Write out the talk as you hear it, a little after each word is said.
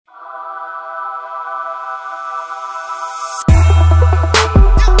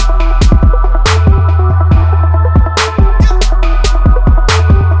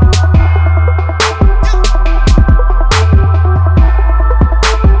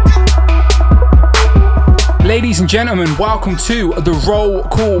Ladies and gentlemen, welcome to the Roll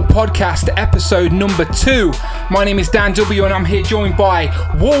Call Podcast, episode number 2. My name is Dan W and I'm here joined by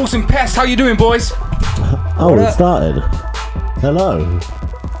Wallz and Pest. How you doing, boys? Oh, it started. Hello.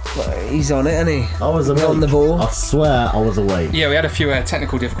 He's on it, isn't he? I was awake. On the ball. I swear I was awake. Yeah, we had a few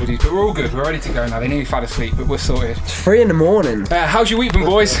technical difficulties, but we're all good. We're ready to go now. They nearly fell asleep, but we're sorted. It's 3 a.m. How's your week been,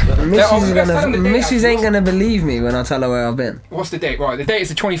 boys? Mrs. ain't gonna believe me when I tell her where I've been. What's the date? Right, the date is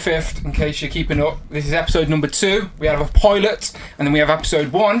the 25th, in case you're keeping up. This is episode number 2. We have a pilot, and then we have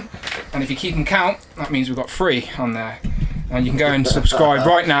episode 1. And if you keep them count, that means we've got 3 on there. And you can go and subscribe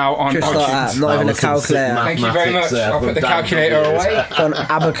right now on Just iTunes. like that, not even a calculator. Thank you very much. I'll put the calculator away. Got an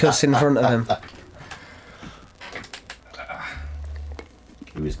abacus in front of him.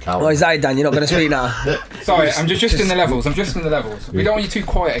 He was counting. Oh, is that it, Dan? You're not going to speak now? Sorry, I'm just in the levels. We don't want you too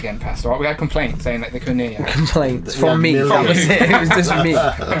quiet again, Pastor. Right? We had complaints saying that they couldn't hear you. Complaints from me. That was it. It was just me.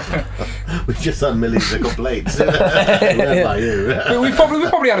 We just had millions of complaints. About you. We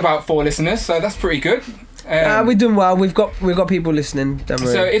probably had about 4 listeners, so that's pretty good. We're doing well. We've got people listening.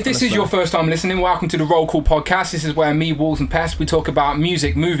 So if this is your first time listening, welcome to the Roll Call Podcast. This is where me, Wallz and Pest, we talk about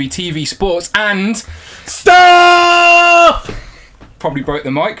music, movie, TV, sports and stuff. Probably broke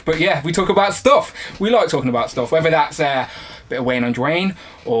the mic, but yeah, we talk about stuff. We like talking about stuff, whether that's a bit of Wayne on Dwayne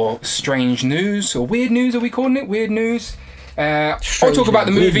or strange news or weird news. Are we calling it weird news? I'll talk about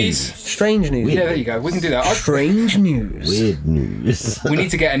the movies. Strange news. Yeah, there you go. We can do that. Strange news. Weird news. We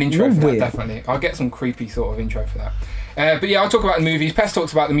need to get an intro for that, definitely. I'll get some creepy sort of intro for that. But yeah, I'll talk about the movies. Pest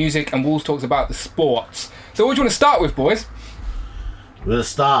talks about the music, and Wallz talks about the sports. So what do you want to start with, boys? We're going to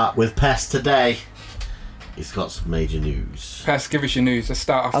start with Pest today. He's got some major news. Pest, give us your news. Let's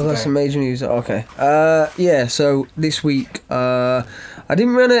start off I've got today. some major news. Okay. Yeah. So this week, I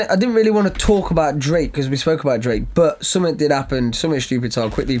didn't really want to talk about Drake because we spoke about Drake, but something did happen, something stupid. So I'll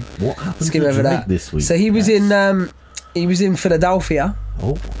quickly skim over that. This week? So he was in Philadelphia.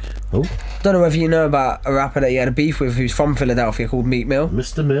 Oh. Don't know whether you know about a rapper that he had a beef with who's from Philadelphia called Meek Mill.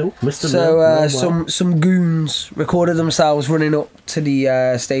 Mr. Mill. So some goons recorded themselves running up to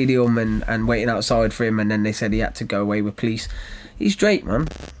the stadium and waiting outside for him, and then they said he had to go away with police. He's Drake, man.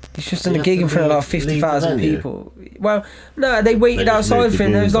 He's just in a gig in front of like 50,000 people. Well, no, they waited outside for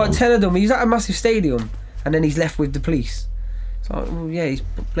him. There was like 10 of them. He's at a massive stadium, and then he's left with the police. So well, yeah, he's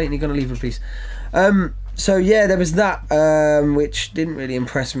blatantly going to leave with the police. So yeah, there was that, which didn't really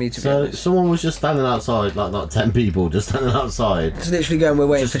impress me, to be honest. So someone was just standing outside, like 10 people just standing outside. It's literally going, we're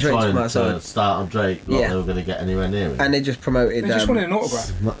waiting for Drake to come to outside. Start on Drake, not they were going to get anywhere near him. And they just promoted... They just wanted an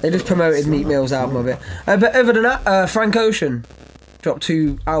autograph. They just promoted Meek Mill's album of it. But other than that, Frank Ocean dropped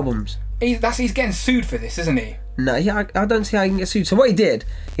 2 albums. He's getting sued for this, isn't he? No, I don't see how he can get sued. So what he did,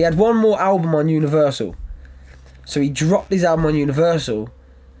 he had one more album on Universal. So he dropped his album on Universal,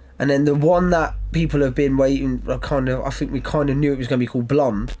 and then the one that people have been waiting, I think we kind of knew it was going to be called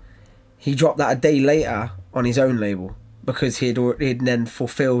Blonde, he dropped that a day later on his own label because he'd then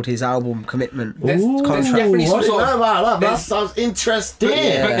fulfilled his album commitment. There's definitely some sort of... That sounds interesting.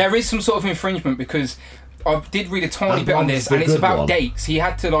 But there is some sort of infringement because... I did read a tiny bit on this, and it's about dates. He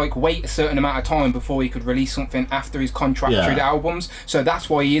had to wait a certain amount of time before he could release something after his contract through the albums. So that's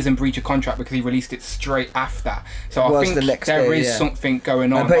why he is in breach of contract, because he released it straight after. So I think there is something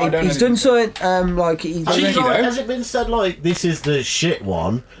going on. But he's done something has it been said this is the shit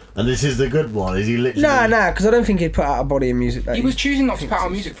one and this is the good one? Is he literally? Nah, because I don't think he'd put out a body of music. He was choosing not to put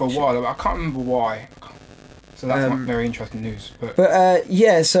out music for a while. I can't remember why. So that's not very interesting news. But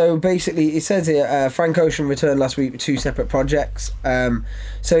yeah, so basically it says here, Frank Ocean returned last week with 2 separate projects.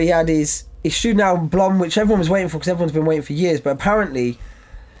 So he had his student album Blonde, which everyone was waiting for because everyone's been waiting for years. But apparently,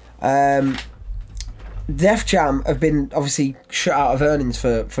 Def Jam have been obviously shut out of earnings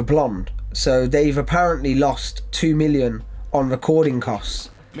for Blonde. So they've apparently lost 2 million on recording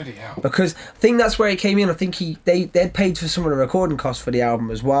costs. Bloody hell. Because I think that's where it came in. I think they'd paid for some of the recording costs for the album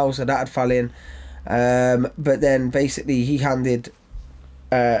as well, so that had fell in. But then basically he handed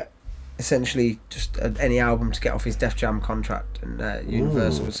essentially just any album to get off his Def Jam contract, and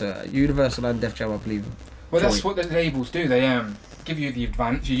Universal and Def Jam, I believe. Well, that's what the labels do. They give you the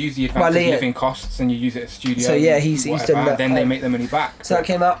advance. You use the advance of living costs, and you use it as studio. So yeah, he's done that. Then they make the money back. So that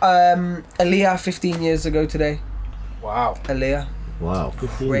came out Aaliyah 15 years ago today. Wow. Aaliyah. Wow,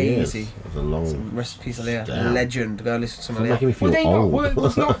 15 crazy. Years. That was a long... Rest in peace, Aaliyah. Legend. Go listen to some Aaliyah. Making me feel old.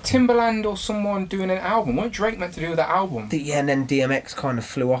 Was not Timbaland or someone doing an album? Weren't Drake meant to do that album? Yeah, and then DMX kind of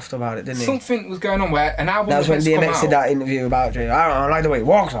flew off about it, didn't he? Something was going on where an album. That was when DMX did that interview about Drake. I don't like the way he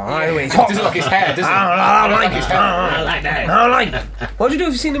walks. I don't like the way he talks. Doesn't like his hair, doesn't it? I don't like his hair. I don't like that. I don't like that. What do you do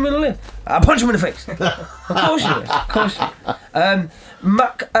if you seen him in a lift? I'll punch him in the face. Of course you will. Of course you will.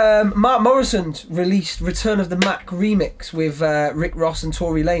 Mark Morrison released Return of the Mac remix with Rick Ross and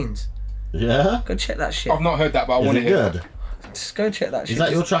Tory Lanez. Yeah? Go check that shit. I've not heard that, but I want to hear it. Just go check that shit. Is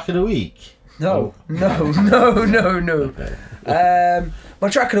that your track of the week? No. Okay. My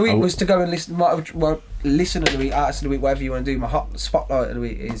track of the week was to go and listen. Listen of the week, artist of the week, whatever you want to do. My hot spotlight of the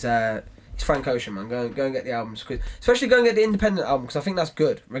week is Frank Ocean, man. Go and get the albums, especially go and get the independent album, because I think that's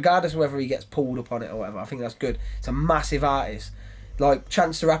good, regardless of whether he gets pulled up on it or whatever. I think that's good. It's a massive artist. Like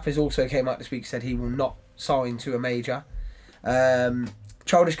Chance the Rapper also came out this week, said he will not sign to a major.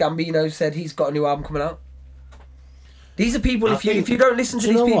 Childish Gambino said he's got a new album coming out. These are people. If you don't listen to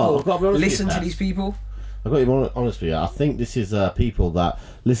these people, listen to these people. I've got to be honest with you. I think this is people that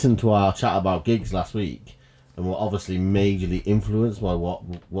listened to our chat about gigs last week and were obviously majorly influenced by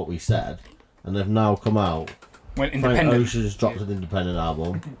what we said, and they've now come out. Frank Ocean's dropped an independent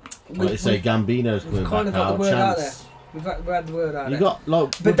album. Like they say, Gambino's coming back out. Chance. We've had the word out there. You got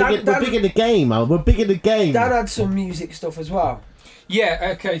like, we're big in the game, man. We're big in the game. Dan had some music stuff as well.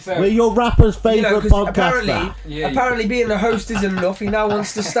 Yeah, okay, so... We're your rapper's favourite podcaster. Apparently being a host isn't enough. He now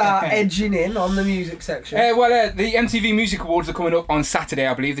wants to start edging in on the music section. The MTV Music Awards are coming up on Saturday,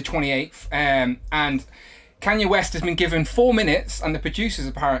 I believe, the 28th. And Kanye West has been given 4 minutes, and the producers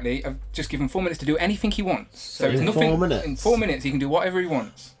apparently have just given 4 minutes to do anything he wants. So in 4 minutes? In 4 minutes, he can do whatever he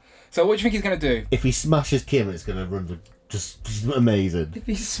wants. So what do you think he's going to do? If he smashes Kim, it's going to run just amazing. If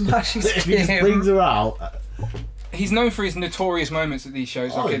he smashes Kim... If he just brings her out... He's known for his notorious moments at these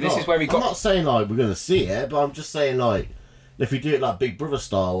shows. Okay, this is where we got... I'm not saying, like, we're going to see it, but I'm just saying, like, if you do it, like, Big Brother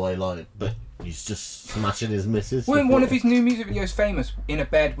style way, like, but he's just smashing his missus. Weren't one of his new music videos famous in a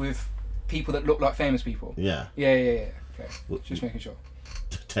bed with people that look like famous people? Yeah. Yeah. Okay, just making sure.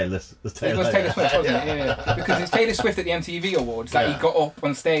 Taylor It was Taylor Swift, wasn't it? Yeah. Because it's Taylor Swift at the MTV Awards that he got up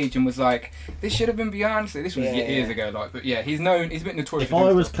on stage and was like, "This should have been Beyonce." This was years ago, like, but yeah, he's known. He's a bit notorious. If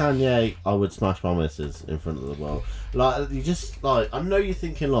I was Kanye, I would smash my missus in front of the world. Like, you just like, I know you're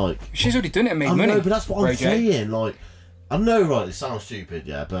thinking like, she's already done it and made money. I know, but that's what I'm saying. Like, I know, right? It sounds stupid,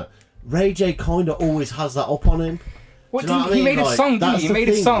 yeah, but Ray J kind of always has that up on him. What he made a song, didn't he? He made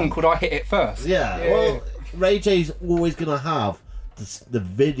a song called "I Hit It First." Yeah. Well, Ray J's always gonna have. The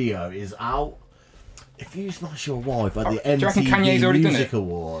video is out. If you smash your wife at the MTV Music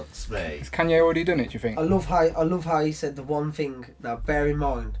Awards, mate. Has Kanye already done it? Do you think? I love how he said the one thing. Now, bear in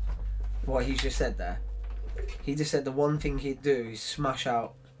mind what he just said there. He just said the one thing he'd do is smash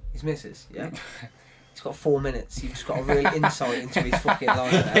out his missus. Yeah. He's got 4 minutes. You've just got a real insight into his fucking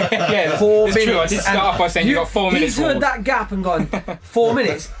life there. Yeah, 4 minutes. True. I did start off by saying you got 4 minutes. He's heard that gap and gone 4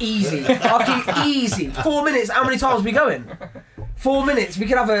 minutes, easy. Fucking easy. 4 minutes. How many times are we going? 4 minutes. We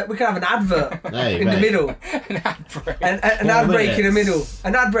could have an advert in the middle. An ad break. An ad break in the middle.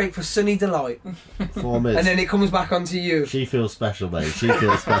 An ad break for Sunny Delight. 4 minutes. And then it comes back onto you. She feels special, mate. She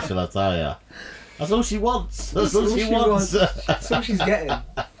feels special, I tell ya. That's all she wants. That's all she wants. That's all she's getting.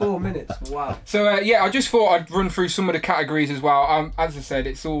 4 minutes. Wow. So I just thought I'd run through some of the categories as well. As I said,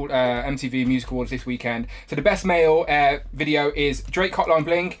 it's all MTV Music Awards this weekend. So the best male video is Drake Hotline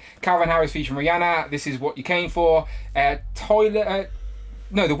Bling, Calvin Harris featuring Rihanna, This Is What You Came For, The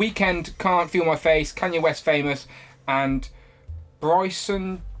Weeknd, Can't Feel My Face, Kanye West Famous, and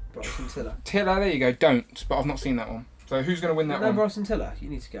Bryson Tiller. There you go. Don't. But I've not seen that one. So who's going to win that one? Bryson Tiller. You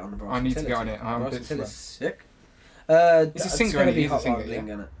need to get on the Bryson Tiller. I need to get on it. Bryson Tiller's sick. It's a singer, going to be Hotline Bling,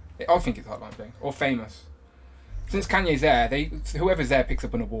 isn't it? I think it's Hotline Bling. Or Famous. Since Kanye's there, whoever's there picks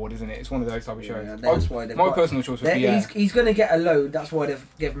up an award, isn't it? It's one of those type of shows. That's why my personal choice would be... He's going to get a load. That's why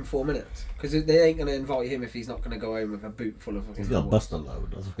they've given him 4 minutes. Because they ain't going to invite him if he's not going to go home with a boot full of fucking... He's got to bust a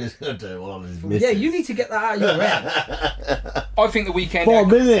load. That's what he's going to do. All his misses. Yeah, you need to get that out of your head. I think The Weeknd... 4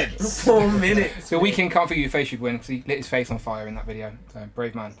 minutes! 4 minutes. The Weeknd Can't Feel Your Face should win because he lit his face on fire in that video. So,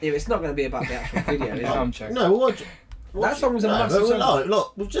 brave man. Yeah, it's not going to be about the actual video, is it? I'm joking. No, what that song was a massive song.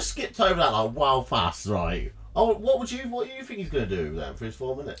 Look, we've just skipped over that like wow fast, right? Oh, what do you think he's going to do then for his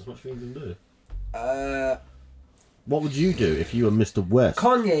 4 minutes? What do you think he's going to do? What would you do if you were Mr. West?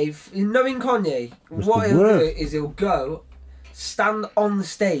 Kanye, knowing Kanye, what he'll do is he'll go, stand on the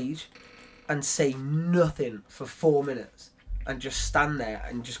stage, and say nothing for 4 minutes, and just stand there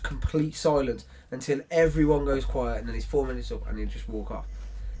and just complete silence until everyone goes quiet, and then he's 4 minutes up, and he'll just walk off.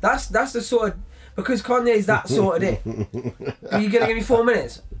 That's the sort of, because Kanye's that sort of dick. Are you gonna give me 4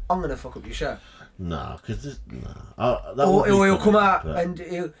 minutes? I'm gonna fuck up your show. Nah, because or he'll come out and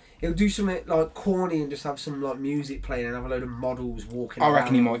he'll do something like corny and just have some like music playing and have a load of models walking around. I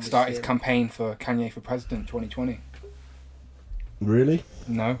reckon he might start his campaign for Kanye for president 2020. Really?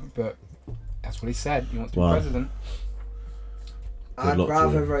 No, but that's what he said. He wants to be president. I'd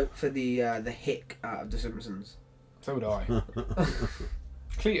rather vote for the hick out of The Simpsons. So would I.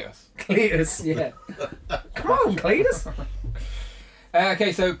 Cletus. Cletus, yeah. Come on, Cletus.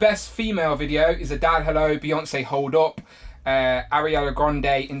 Okay, so best female video is Adele Hello, Beyonce Hold Up, Ariana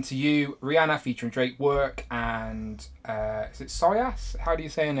Grande Into You, Rihanna featuring Drake Work, and is it Sayas? How do you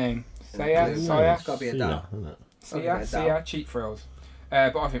say her name? Sayas? Sayas? It's got to be Adele. Sia, Cheap Thrills.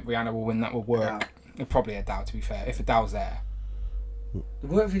 But I think Rihanna will win that with Work. Probably Adele, to be fair, if Adele's there. The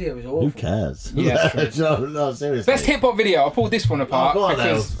Work video was awful. Who cares? Yeah, no, seriously. Best hip hop video. I pulled this one apart on,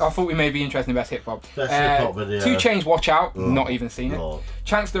 because I thought we may be interested in best hip hop. Best hip hop video. 2 Chainz, Watch Out. Not even seen God. it.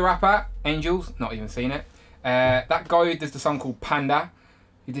 Chance the Rapper, Angels. Not even seen it. That guy who does the song called Panda.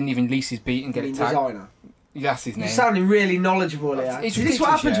 He didn't even lease his beat and get it tagged. Designer. That's his name. You're sounding really knowledgeable here. It's Is this what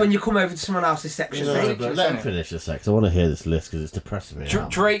happens when you come over to someone else's section? No, but let him finish a sec. I want to hear this list because it's depressing me.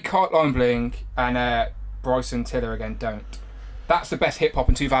 Drake, Hotline Bling, and Bryson Tiller again. Don't. That's the best hip hop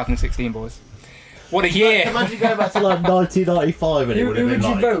in 2016, boys. What a year! Imagine going back to like 1995 and it would have been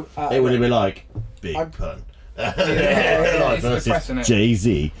like. It would have been like Big Pun. Like versus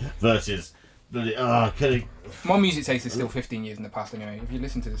Jay-Z versus. My music taste is still 15 years in the past anyway. If you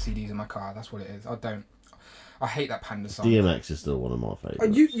listen to the CDs in my car, that's what it is. I hate that Panda song. DMX is still one of my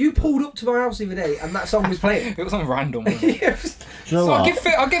favourites. You pulled up to my house the other day and that song was playing. It was on random. Wasn't it? Yes. Do you know what?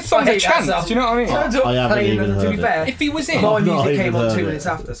 I give songs a chance. Do you know what I mean? I haven't even heard to be fair, if he was in, my music came on 2 minutes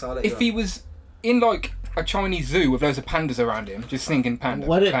after. So if he was in like a Chinese zoo with loads of pandas around him, just singing panda.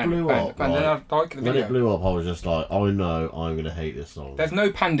 When it blew up, I like the video. When it blew up, I was just like, I know I'm gonna hate this song. There's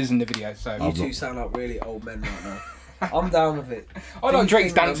no pandas in the video, so you two sound like really old men right now. I'm down with it. I like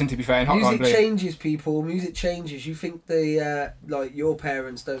Drake's dancing, to be fair. In Hotline music changes, people. Music changes. You think the like your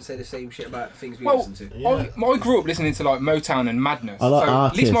parents don't say the same shit about things we listen to? Yeah. I grew up listening to like Motown and Madness. I like so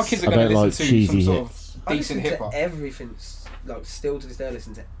artists. At least my kids are going to listen to some sort hits. of decent hip hop. Everything, like still to this day, I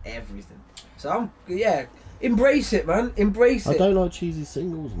listen to everything. So embrace it, man. Embrace it. I don't like cheesy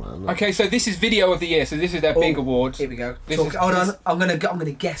singles, man. Okay, so this is video of the year. So this is their big awards. Here we go. Hold on. I'm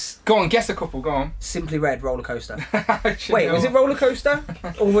gonna guess. Go on, guess a couple. Go on. Simply Red, Roller Coaster. Wait, was it Roller Coaster?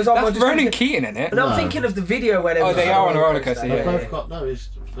 Or was I just Ronan Keating in it? No, I'm thinking of the video where they are on a roller coaster. Yeah, they've got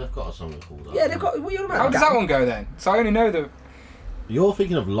a song called that. Yeah, they've got. What are you on about? How does that one go then? So I only know the. You're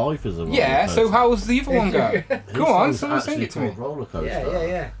thinking of Life as a roller coaster. So how does the other one go? Go on, someone sing it to me. Roller coaster.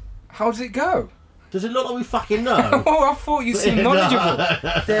 Yeah. How does it go? Does it look like we fucking know? Oh, I thought you seemed knowledgeable.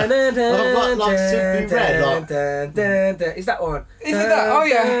 Like Simply Red. Is that one? Is it that? Oh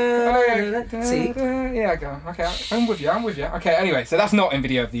yeah. See? Yeah, go. Okay, I'm with you. Okay, anyway, so that's not in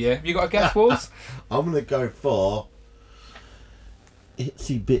video of the year. Have you got a guess, Wallz? I'm gonna go for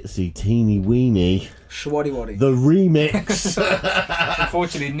Itsy Bitsy Teeny Weeny. Schwaddy Waddy. The remix.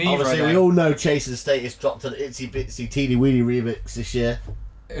 Unfortunately, neither. Obviously, we all know Chase's Status dropped an Itsy Bitsy Teeny Weeny remix this year.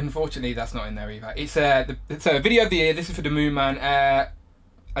 Unfortunately, that's not in there either. It's a video of the year. This is for the Moon Man.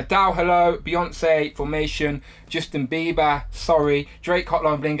 Adele, Hello, Beyonce, Formation, Justin Bieber, Sorry, Drake,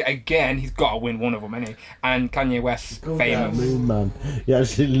 Hotline Bling again. He's got to win one of them, hasn't he? And Kanye West, Famous. Moon Man. You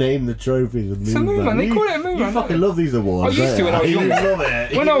actually named the trophy the Moon Man. It's a Moon Man. They call it a Moon Man. You fucking love these awards. I used to when I was younger. You love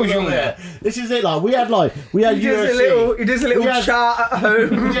it. When I was younger. This is it. Like we had UFC. He does a little chart at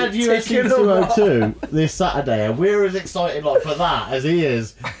home. We had UFC 202 this Saturday, and we're as excited for that as he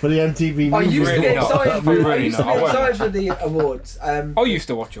is for the MTV Music Video Awards. I used to get excited for the awards. I used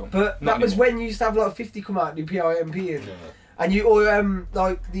to watch them. But that was when you used to have like 50 come out, new PIMP in. Yeah. And you, or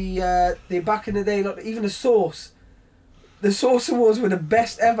like the back in the day, like even the Source Awards were the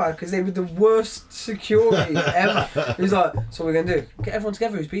best ever because they were the worst security ever. It was like, so what we're gonna do? Get everyone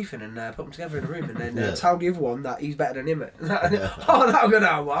together who's beefing and put them together in a room and then tell the other one that he's better than him. Oh, that'll go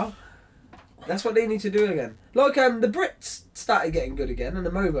down well. That's what they need to do again. Like the Brits started getting good again and the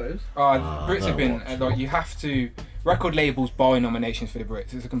Mobos. Brits have been like you have to. Record labels buy nominations for the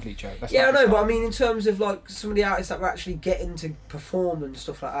Brits. It's a complete joke. That's I know, but I mean in terms of like some of the artists that were actually getting to perform and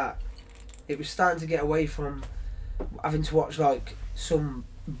stuff like that, it was starting to get away from having to watch like some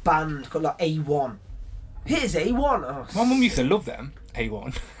band called like A1. Here's A1. Oh, my mum used to love them.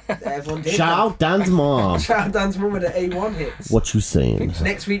 A1. Everyone did. Shout out Dan's mom. Shout out Dan's mum with the A1 hits. What you saying?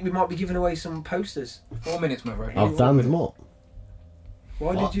 Next week we might be giving away some posters. 4 minutes, my bro. Of Dan's mom.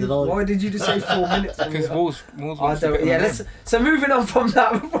 Why did you just say 4 minutes? Because Wallz I don't. Yeah. So moving on from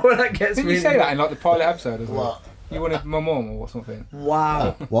that before that gets. Didn't you say that in like the pilot episode as well? You wanted my mum or something?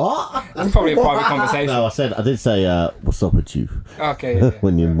 Wow. What? That's probably a private conversation. No, I did say, what's up with you? Okay. Yeah.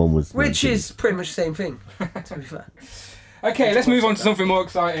 When your mum was. Which is pretty much the same thing, to be fair. Okay, let's move on to something more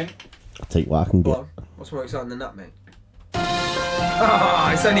exciting. I'll take what I can get. What's more exciting than that, mate? Oh,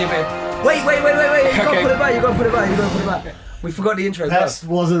 it's only a bit. Wait. You gotta put it back. We forgot the intro. Pest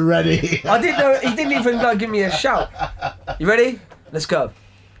wasn't ready. I didn't know. He didn't even give me a shout. You ready? Let's go.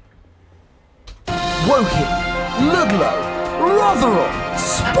 Woking, Ludlow, Rotherham,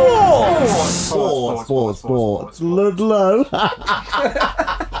 Sports. Ludlow.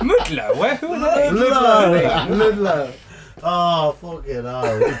 Mudlow? Who are they? Ludlow. Oh, fucking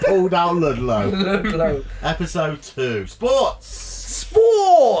hell. We pulled out Ludlow. Episode 2. Sports.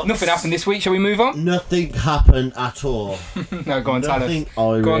 Nothing happened this week. Shall we move on? Nothing happened at all. No, go on, tell us. Irish,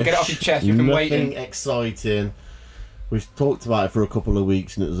 go on, get it off your chest. You've been waiting. Nothing exciting. We've talked about it for a couple of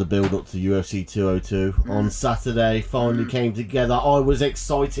weeks, and it was a build-up to UFC 202. On Saturday, finally came together. I was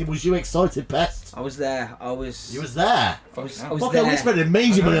excited. Was you excited, Pest? I was there. You was there? I was Fuck, there. we're spending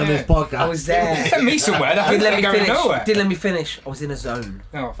major money on this podcast. I was there. Send me somewhere. That Didn't let me finish. Nowhere. Didn't let me finish. I was in a zone.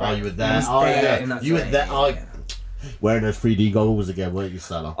 Oh, you were there. You were there. Wearing those 3D goggles again, weren't you,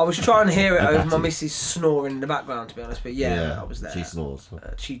 Salah? I was trying to hear it over my missus snoring in the background, to be honest. But yeah, I was there. She snores.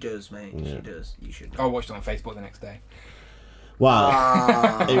 She does, mate. Yeah. She does. You should. I watched it on Facebook the next day.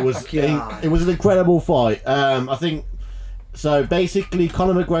 Wow, it was an incredible fight. I think so. Basically,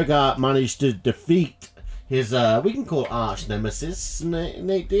 Conor McGregor managed to defeat his we can call arch nemesis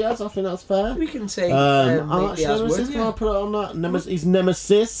Nate Diaz. I think that's fair. We can say arch Nate Diaz nemesis. would, Can I put it on that? His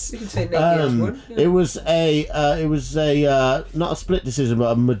nemesis. We can say Nate Diaz would. Yeah. It was a not a split decision,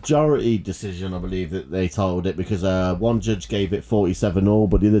 but a majority decision. I believe that they titled it because one judge gave it 47-all,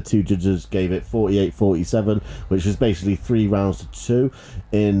 but the other two judges gave it 48-47, which was basically 3 rounds to 2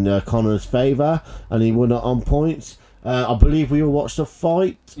 in Conor's favour, and he won it on points. I believe we all watched the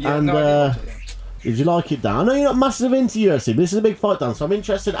fight, did you like it, Dan? I know you're not massive into UFC, but this is a big fight, Dan, so I'm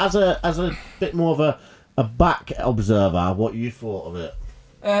interested as a bit more of a back observer what you thought of it.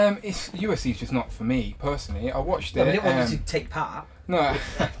 UFC's just not for me personally. I watched it. I didn't want you to take part. No,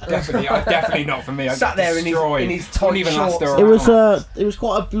 definitely not for me. I sat there in his tight shorts. It was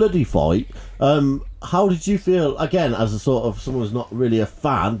quite a bloody fight. How did you feel, again, as a sort of someone who's not really a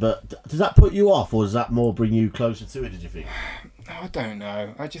fan, but does that put you off, or does that more bring you closer to it, did you think? I don't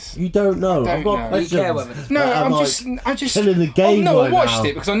know. You don't know. I've got questions. No, I'm just killing the game. I right watched now.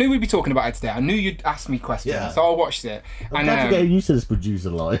 it because I knew we'd be talking about it today. I knew you'd ask me questions, so I watched it. I'm glad you're getting used to this producer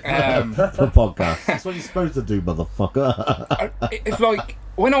life for podcast. That's what you're supposed to do, motherfucker. It's like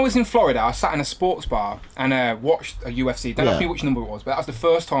when I was in Florida, I sat in a sports bar and watched a UFC. Don't ask me which number it was, but that was the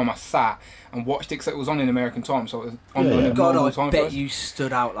first time I sat and watched it because it was on in American time, so it was on God, time. I bet you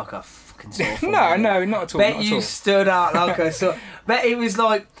stood out like a fucking sore. No, not at all. Bet you stood out like a sore. Bet it was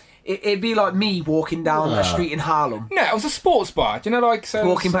like it'd be like me walking down a street in Harlem. No, it was a sports bar. Do you know, like so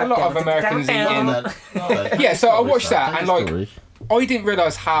walking back a lot of Americans eating. Yeah, so I watched that and like I didn't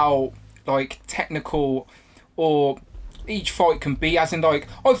realise how like technical or each fight can be. As in, like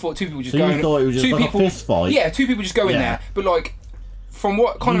I thought two people just go. You thought it was just like a fist fight? Yeah, two people just go in there, but like. From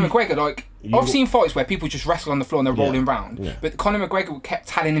what Conor McGregor, like, I've seen fights where people just wrestle on the floor and they're rolling round, but Conor McGregor kept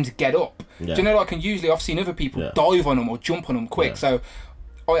telling him to get up. Do you know, like, and usually I've seen other people dive on him or jump on him quick. So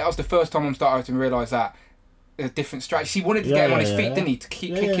that was the first time I'm starting to realise that a different strategy. He wanted to get him on his feet, didn't he, to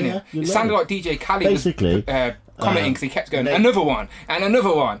keep kicking him. It sounded like DJ Khaled basically was commenting because he kept going, another one, and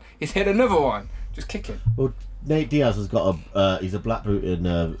another one. He's hit another one. Just kicking. Well, Nate Diaz has got he's a black boot in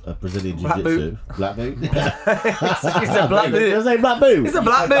Brazilian Jiu-Jitsu. Black boot? He's a black boot. Did I say black boot? He's a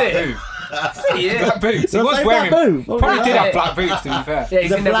black boot. Black boots. He was wearing. Probably did have black boots, to be fair. Yeah,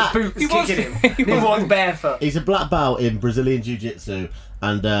 he's in there with boots kicking him. He was barefoot. He's a black belt in Brazilian Jiu-Jitsu,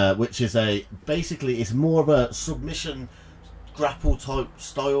 and which is basically it's more of a submission grapple type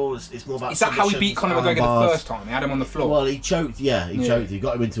style. It's more about. Is that how he beat Conor McGregor the first time? He had him on the floor. Well, he choked. Yeah, he choked. He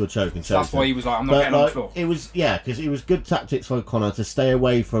got him into a choke and choked. That's why he was like, "I'm not getting on the floor." It was because it was good tactics for Conor to stay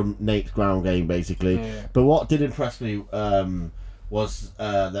away from Nate's ground game, basically. Yeah. But what did impress me was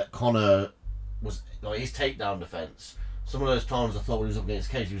that Conor was like his takedown defense. Some of those times I thought when he was up against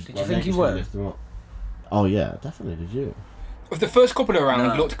Cage, he was. Did you think he would? Oh yeah, definitely. Did you? The first couple of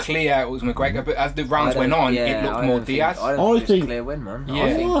rounds looked clear it was McGregor, but as the rounds went on, it looked more Diaz. I think it was a clear win, man. Yeah.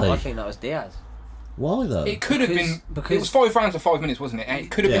 I think that was Diaz. Why though? It could have been because it was 5 rounds of 5 minutes, wasn't it? And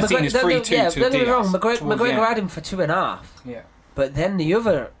it could have been seen as 3-2 to Diaz. Don't get me wrong, McGregor had him for 2.5. Yeah. But then the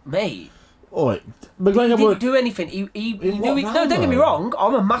other mate. Alright, McGregor didn't do anything. He knew no, don't get me wrong.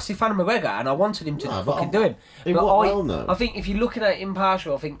 I'm a massive fan of McGregor, and I wanted him to fucking do him. But I think if you're looking at it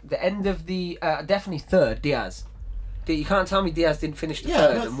impartial, I think the end of the definitely third Diaz. You can't tell me Diaz didn't finish the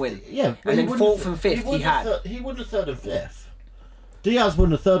third and win. Yeah, and then fourth and fifth he had. He won the third and fifth. Diaz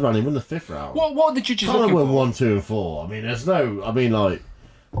won the third round. He won the fifth round. What are the judges looking for? Conor won 1, 2, and 4. I mean, there's no. I mean, like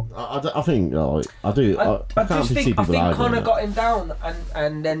I think I do. I can't see people I think Conor it. got him down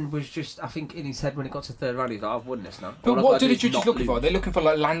and then was just, I think in his head when it got to third round, he's like, I've won this now. But what do the judges looking for? They're looking for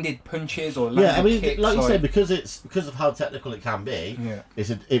like landed punches or landed kicks. Like you say, because of how technical it can be. Yeah.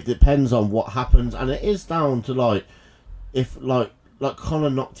 It depends on what happens, and it is down to like if like Conor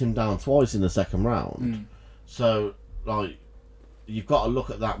knocked him down twice in the second round, so like. You've got to look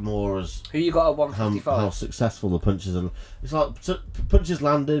at that more as who you got at 155. How successful the punches are. It's like punches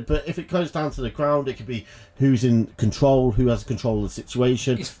landed, but if it goes down to the ground, it could be who's in control, who has control of the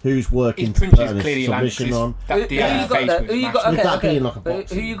situation, who's working to put a submission on. Who you got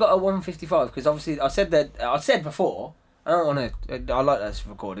at 155? Because obviously I said before. I don't want to. I like that's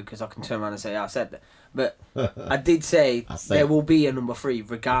recorded because I can turn around and say I said that. But I did say there will be a number 3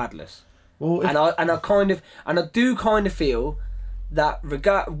 regardless. Well, I do kind of feel that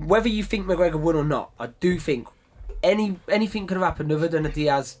whether you think McGregor won or not, I do think anything could have happened other than a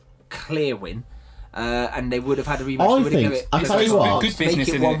Diaz clear win, and they would have had a rematch. I'll tell you what. Good business,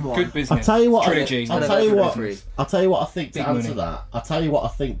 isn't it? Good business. I'll tell you what. Trilogy. I'll tell you what I think to answer that. I'll tell you what I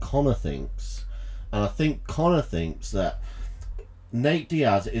think Conor thinks, and I think Conor thinks that Nate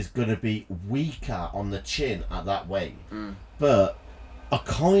Diaz is going to be weaker on the chin at that weight, but. I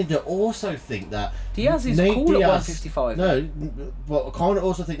kind of also think that Diaz is cool at 155. No, but I kind of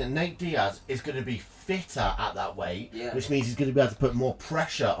also think that Nate Diaz is going to be fitter at that weight, which means he's going to be able to put more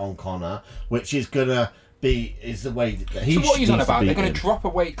pressure on Conor, which is going to be the way that he. So what are you on about? They're going to drop a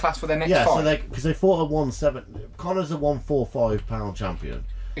weight class for their next fight. Yeah, so because they fought at 170. Conor's a 145 pound champion.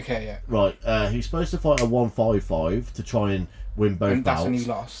 Okay, yeah. Right, he's supposed to fight at 155 to try and win both bouts. That's when he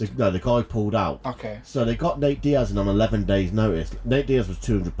lost. The guy pulled out. Okay. So they got Nate Diaz in on 11 days' notice. Nate Diaz was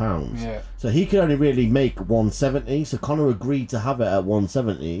 £200. Yeah. So he could only really make 170. So Conor agreed to have it at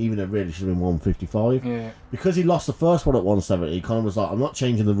 170, even though it really should have been 155. Yeah. Because he lost the first one at 170, Conor was like, I'm not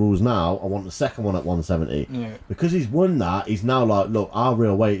changing the rules now. I want the second one at 170. Yeah. Because he's won that, he's now like, look, our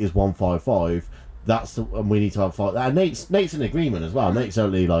real weight is 155. And we need to have a fight. And Nate's in agreement as well. Nate's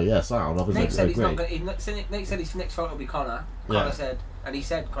only like, yeah, sound. Obviously, Nate said he's not going. Nate said his next fight will be Conor. Conor said, and he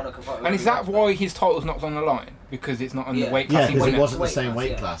said Conor can fight. And is that why his title's not on the line? Because it's not on the weight class? Yeah, because it wasn't the same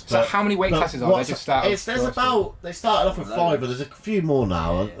weight class. So how many weight classes are there? Just they started off with 5, but there's a few more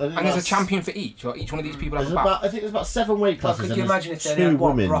now. And there's a champion for each. Like each one of these people has I think there's about 7 weight classes. Could you imagine if they had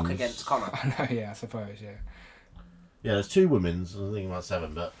Brock against Conor? I know, yeah, I suppose, yeah. Yeah, there's 2 women's. I think about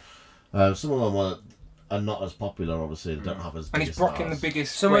 7, but some of them are not as popular. Obviously, they don't have as. And is Brock in the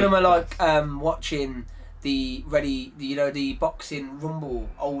biggest? Some of them are like watching the boxing rumble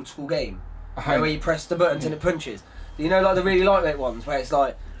old school game, where you press the buttons and it punches. You know, like the really lightweight ones where it's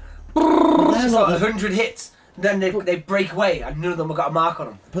like, it's like 100 hits. Then they break away and none of them have got a mark on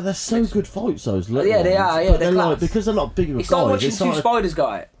them. But they're so good fights, those little ones. They are. Yeah, they're like, because they're not big of guys. It's like watching 2 spiders go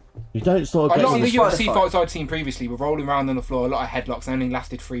at it. You don't sort of a lot of the UFC fights I'd seen previously were rolling around on the floor, a lot of headlocks, and only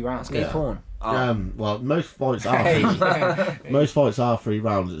lasted 3 rounds. Gay porn. Well, most fights are most fights are 3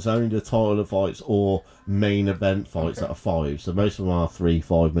 rounds. It's only the title of fights or main event fights that are 5. So most of them are 3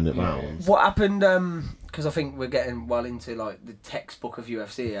 5-minute rounds. What happened? Because I think we're getting well into like the textbook of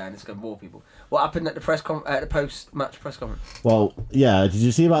UFC here, and it's going to bore people. What happened at the the post-match press conference? Well, yeah. Did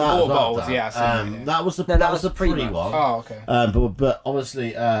you see about that? Yeah. That was the pre one. Oh, okay. But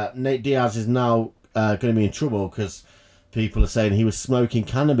obviously, Nate Diaz is now going to be in trouble because people are saying he was smoking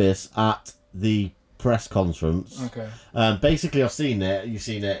cannabis at the press conference. Okay. Basically, I've seen it. You've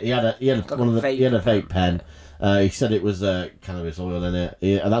seen it. He had a vape pen. He said it was cannabis oil in it,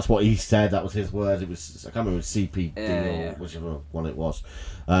 and that's what he said. That was his words. It was, I can't remember, CPD or whichever one it was.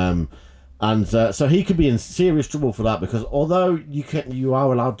 So he could be in serious trouble for that, because although you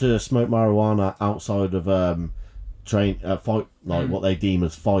are allowed to smoke marijuana outside of fight, like what they deem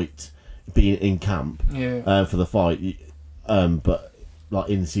as fight, being in camp for the fight, but like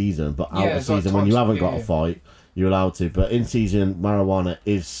in season, but out of season when you haven't got a fight, you're allowed to. But in season, marijuana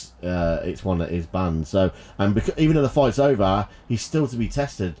is it's one that is banned. So even though the fight's over, he's still to be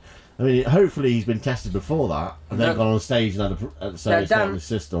tested. I mean, hopefully he's been tested before that and then gone on stage and had it's not in the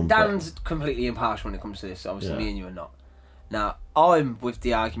system. Dan's completely impartial when it comes to this. Obviously, me and you are not. Now, I'm with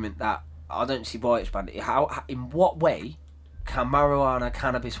the argument that I don't see why it's banned. In what way can marijuana,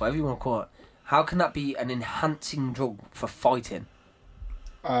 cannabis, whatever you want to call it, how can that be an enhancing drug for fighting?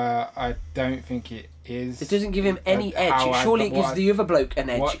 I don't think it is. It doesn't give him any edge. Surely it gives the other bloke an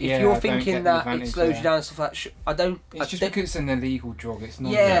edge. If you're thinking that it slows you down and stuff like that, I don't. It's just because it's an illegal drug. It's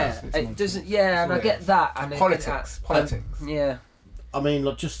not. Yeah, it doesn't. Yeah, and I get that. And politics. Yeah. I mean,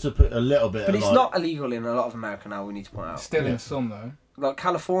 like, just to put a little bit. But it's not illegal in a lot of America now. We need to point out. Still in some though. Like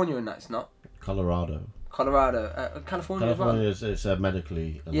California and that, it's not. Colorado. Colorado, California as well. California it's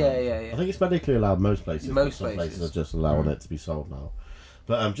medically allowed. Yeah. I think it's medically allowed most places. Most some places. places are just allowing it to be sold now.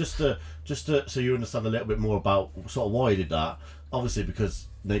 But just to so you understand a little bit more about sort of why he did that. Obviously, because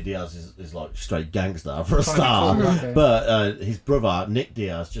Nate Diaz is like straight gangster for a start. Okay. But his brother Nick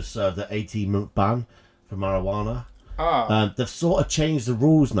Diaz just served an 18-month ban for marijuana. They've sort of changed the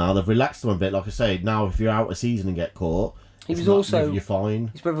rules now. They've relaxed them a bit. Like I say, now if you're out a season and get caught, you're fine.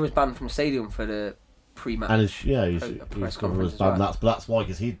 His brother was banned from the stadium for the pre-match. And his brother was banned. Well. That's why,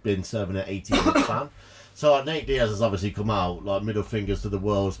 because he'd been serving an 18-month ban. So like, Nate Diaz has obviously come out like middle fingers to the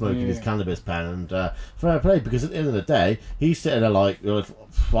world, smoking his cannabis pen, and fair play, because at the end of the day, he's sitting there like,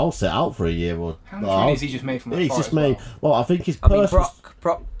 I'll sit out for a year or. How much money has he just made from that? He's just made. Well, I think his.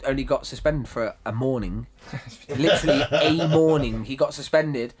 Brock only got suspended for a morning, literally a morning. He got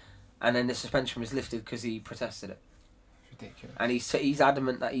suspended, and then the suspension was lifted because he protested it. Ridiculous. And he's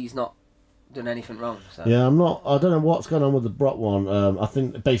adamant that he's not done anything wrong. So. Yeah, I'm not. I don't know what's going on with the Brock one. I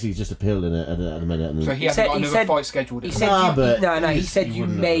think basically he's just appealing it at the minute. So he hasn't got another fight scheduled. He said he said you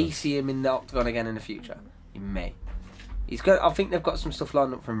may see him in the octagon again in the future. You may. He's got. I think they've got some stuff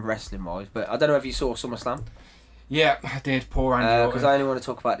lined up from wrestling wise, but I don't know if you saw SummerSlam. Yeah, I did. Poor Randy. Because I only want to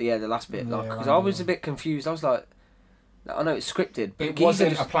talk about the last bit, because I was a bit confused. I was like, I know it's scripted, but it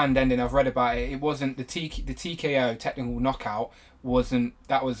wasn't a planned ending. I've read about it. It wasn't the TKO technical knockout. Wasn't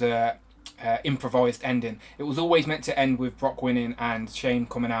that was a improvised ending. It was always meant to end with Brock winning and Shane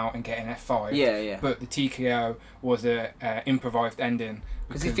coming out and getting F5. Yeah. But the TKO was a improvised ending.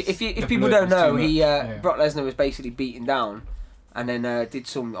 Because if people don't know, Brock Lesnar was basically beaten down. And then did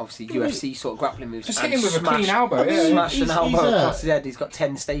some, obviously, UFC sort of grappling moves. Just hit him with a clean elbow. Smashed an elbow across his head. He's got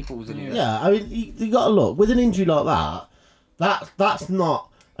 10 staples in him. Yeah, I mean, you got to look. With an injury like that's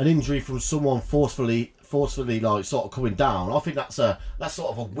not an injury from someone forcefully like sort of coming down. I think that's sort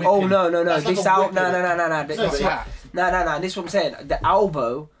of a whipping. Oh, no. No. This is what I'm saying. The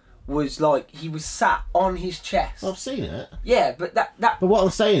elbow was like he was sat on his chest. I've seen it. Yeah, but that. But what I'm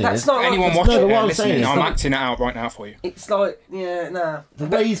saying that's is, not anyone like, watching what I'm listening, saying is, I'm acting it out right now for you. It's like the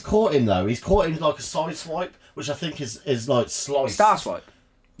way he's caught him though, he's caught him like a side swipe, which I think is like sliced. Star swipe.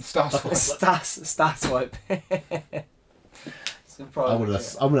 Star swipe. I'm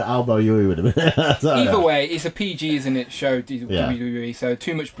gonna elbow you in a minute. Either way, it's a PG, isn't it? Show WWE, so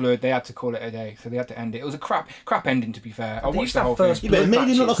too much blood. They had to call it a day, so they had to end it. It was a crap ending, to be fair. I watched the whole thing. But it made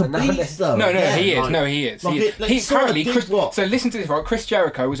him look like a beast, though. No, he is. He apparently, so listen to this, right? Chris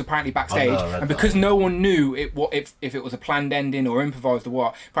Jericho was apparently backstage, and because no one knew if it was a planned ending or improvised or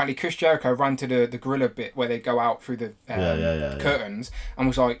what, apparently Chris Jericho ran to the gorilla bit where they go out through the curtains and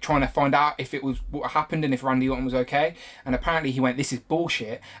was like trying to find out if it was what happened and if Randy Orton was okay. And apparently he went, "This is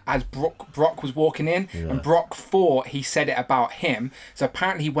bullshit," as Brock was walking in, and Brock thought he said it about him. So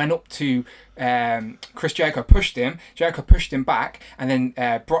apparently he went up to Chris Jericho, pushed him back, and then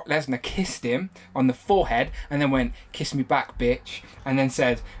Brock Lesnar kissed him on the forehead and then went, "Kiss me back, bitch," and then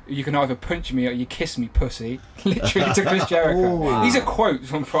said, "You can either punch me or you kiss me, pussy." Literally to Chris Jericho. These are quotes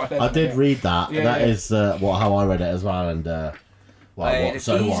from Brock Lesnar. I did read that. That is how I read it as well. And Brock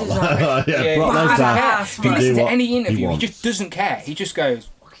Lesnar, if you listen to any interview, he just doesn't care. He just goes,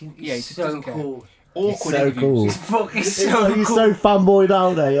 he just doesn't care. Awkward so cool. He's fucking so cool. He's so fanboyed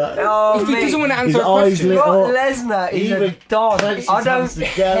out there. If he doesn't want to answer a question, Brock Lesnar is a dog. I don't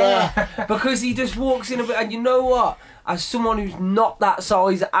care because he just walks in a bit, and you know what? As someone who's not that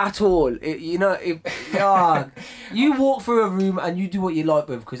size at all, you walk through a room and you do what you like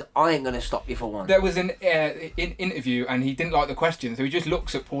with, because I ain't gonna stop you for one. There was an interview and he didn't like the question, so he just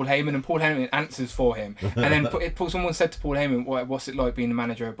looks at Paul Heyman and Paul Heyman answers for him. And then someone said to Paul Heyman, "What's it like being the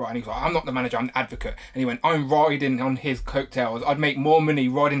manager of Brian?" And he was like, "I'm not the manager, I'm the advocate." And he went, "I'm riding on his coattails. I'd make more money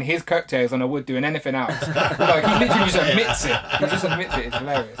riding his coattails than I would doing anything else." Like he literally just admits it. He just admits it. It's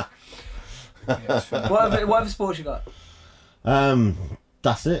hilarious. What other sports you got?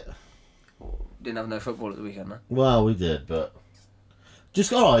 That's it. Didn't have no football at the weekend, no? Well, we did, but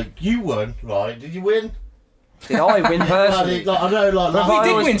just alright. You won, right? Did you win? Did I win personally? I know, we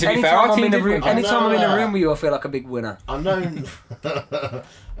did win. To be fair, our team did win. Anytime I'm in a room with you, I feel like a big winner. I know.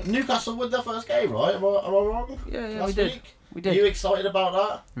 Newcastle won their first game, right? Am I wrong? Yeah, we did. We did. Are you excited about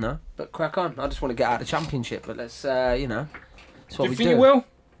that? No, but crack on. I just want to get out of the championship, but let's, that's what we do. Do you think you will?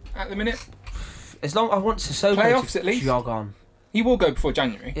 At the minute? As long I want Sissoko playoffs to at least. Jog on. He will go before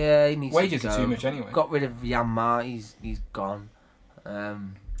January. Yeah, he needs wages to go. Are too much anyway. Got rid of Yanmar. He's gone.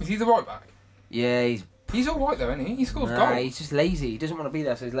 Is he the right back? Yeah, he's all right though, isn't he? He scores goals. He's just lazy. He doesn't want to be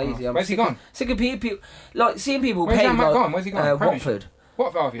there, so he's lazy. Where's he gone? Sick of people like seeing people Where's pay. Yanmar gone? Where's he gone? Watford.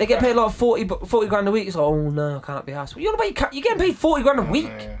 What they get paid like 40 grand a week. It's like, oh no, I can't be asked. You're getting paid 40 grand a week.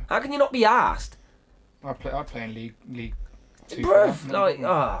 Yeah. How can you not be asked? I'd play in League 2.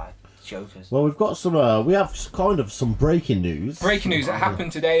 Bruv, jokers. Well, we've got some. We have kind of some breaking news. Breaking news that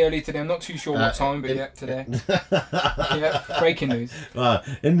happened early today. I'm not too sure what time, but today. Yeah, breaking news.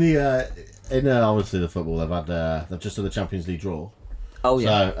 In obviously the football, they've just done the Champions League draw. Oh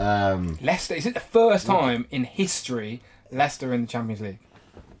yeah. So Leicester, is it the first time in history Leicester in the Champions League?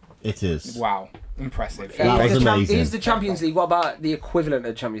 It is. Wow, impressive. That was amazing. Here's the Champions League. What about the equivalent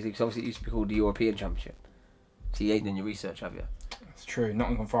of the Champions League? Because obviously it used to be called the European Championship. So you ain't done your research, have you? It's true.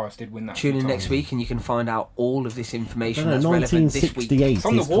 Nottingham Forest did win that. Tune in next week and you can find out all of this information that's relevant this week. It's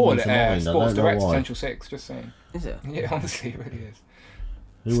on the wall at mind. Sports Direct, Essential 6, just saying. Is it? Yeah, honestly, it really is.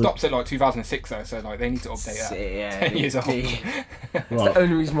 Stops at like 2006 though, so like they need to update that. Yeah, 10 years old. That's the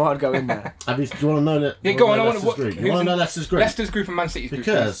only reason why I'd go in there. Do you want to know that? Yeah, go on. You want to know Leicester's group? Leicester's group and Man City's group.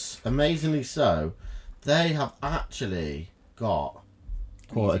 Because, amazingly so, they have actually got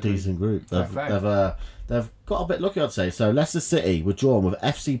quite a decent group. They've got a bit lucky, I'd say. So Leicester City were drawn with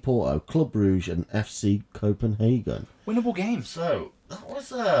FC Porto, Club Brugge and FC Copenhagen. Winnable games. So that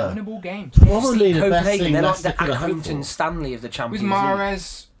was winnable games. probably the best thing They're like Leicester the could have hoped Accrington for. Stanley of the Champions With League.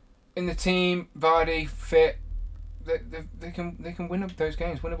 Mahrez in the team, Vardy fit, they can win those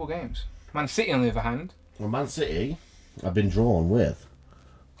games, winnable games. Man City, on the other hand, Well, Man City have been drawn with,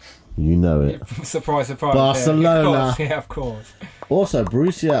 you know it. surprise, Barcelona. Yeah, of course. Also,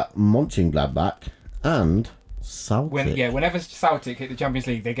 Borussia Mönchengladbach and Celtic. Whenever Celtic hit the Champions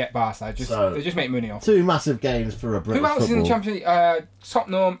League, they get Barca. They just make money off. Two massive games for a British Who else football. is in the Champions League?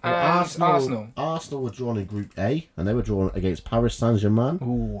 Tottenham and Arsenal. Arsenal were drawn in Group A, and they were drawn against Paris Saint-Germain,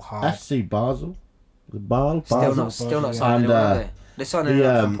 Ooh, hard. FC Basel. Still not signing anyone, are they? They're signing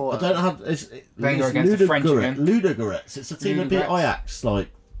anyone from Porto. I don't know how. It's Wenger against the French again. Ludogorets. It's a team that beat Ludogorets. Ajax,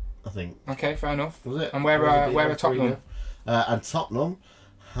 I think. Okay, fair enough. Was it? And where are Tottenham? And Tottenham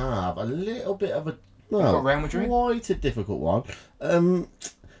have a little bit of a got Real Madrid. quite a difficult one.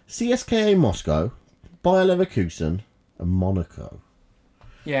 CSKA Moscow, Bayer Leverkusen, and Monaco.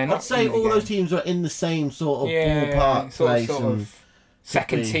 Yeah, not I'd say all those teams are in the same sort of ballpark place. sort of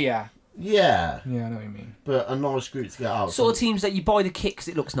second tier. Yeah, Yeah, I know what you mean. but a nice group to get out. Sort of teams that you buy the kit because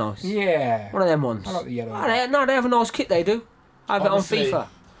it looks nice. Yeah. One of them ones. I like the yellow. They have a nice kit, they do. I have Obviously. it on FIFA.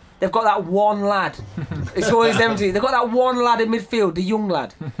 They've got that one lad. It's always empty. They've got that one lad in midfield, the young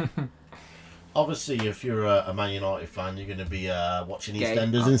lad. Obviously, if you're a Man United fan, you're going to be watching Gay.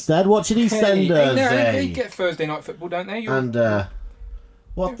 EastEnders instead. Watching EastEnders. They get Thursday night football, don't they? And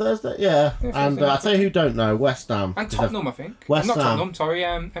what Thursday? Yeah. Yeah, and Thursday I tell you who don't know, West Ham. And Tottenham, I think. West Not Ham. Tottenham, sorry,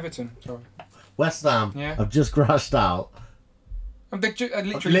 Everton. Sorry. West Ham Yeah. have just crashed out. I'm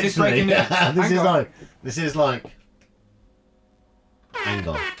literally just breaking news. This is like. Hang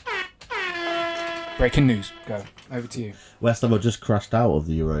on. Breaking news. Go. Over to you. West Ham have just crashed out of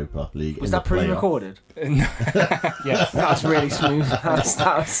the Europa League. Was in that the playoff. pre-recorded? Yes. That was really smooth.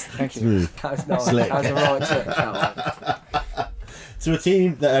 That was Thank you. Smooth. that was nice. Slick. That was a right touch. That one. To a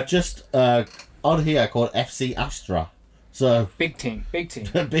team that are just on here called FC Astra. So Big team. big team,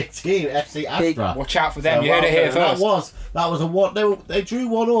 FC Astra. Watch out for them. So, You heard it here that first. was a one. They drew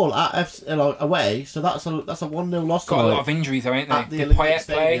 1-1 at FC away. So that's a 1-0 loss. Got a lot of injuries, though, ain't at they? the Did Olympic Payet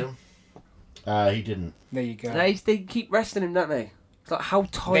play? Stadium. He didn't. There you go. They keep resting him, don't they? It's like, how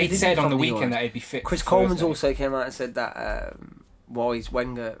tired They is said he on the from weekend Euros? that he'd be fit. Chris for Coleman's Thursday. also came out and said that why is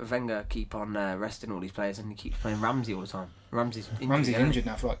Wenger keep on resting all these players and he keeps playing Ramsey all the time. Ramsey's injured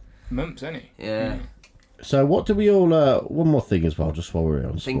now for like months, isn't he? Yeah. So what do we all? One more thing as well, just while we're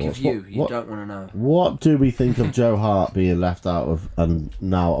on. Think sports. of you. You What- don't want to know. What do we think of Joe Hart being left out of and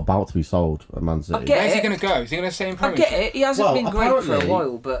now about to be sold at Man City? I get Where's he it. going to go? Is he going to stay in I Premiership? get it. He hasn't Well, been great for a apparently-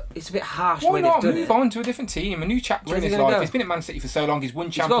 while, but it's a bit harsh the Why way not they've done move it. on to a different team, a new chapter Where's in he his gonna life? go? He's been at Man City for so long. He's won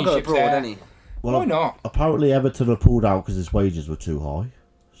He's got to go championships abroad, there. hasn't he? Well, Why not? Apparently Everton have pulled out because his wages were too high.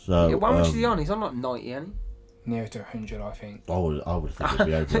 So Yeah, how much is he on? He's on like 90, ain't he? Near to 100, I think. I would think it'd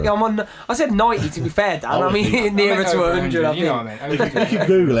be I think over. I'm on. I said 90 to be fair, Dan. I mean, nearer to 100. I You know think. what I mean? You can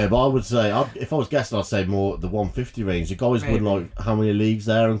Google it, but I would say if I was guessing, I'd say more the 150 range. The guys won like how many leagues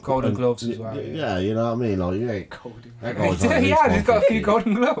there and Golden gloves as well. Yeah, you know what I mean. Like you ain't. Golden. That guy's on at He least has. He's got a few 150.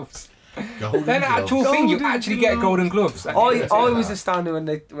 golden gloves. Golden Then an gloves. actual thing, you Golden actually get gloves. golden gloves. I was astounded when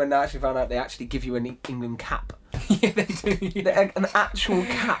they actually found out they actually give you an England cap, Yeah, they do. Yeah. an actual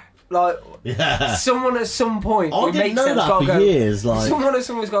cap. Like Yeah. someone at some point, I it didn't makes know sense, that gotta for go, years. Like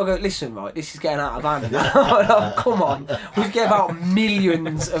someone's got to go. Listen, right, this is getting out of hand. Like, come on, we've get about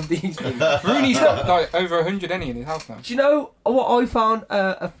millions of these things. Rooney's got like over 100 any in his house now. Do you know what I found?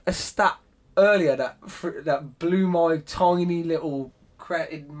 A stat earlier that blew my tiny little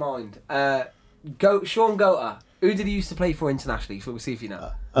created mind. Sean Goater Who did he used to play for internationally? So we'll see if you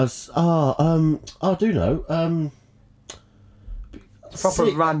know. I do know. Proper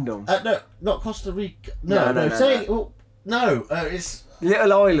random. No, not Costa Rica. No. It's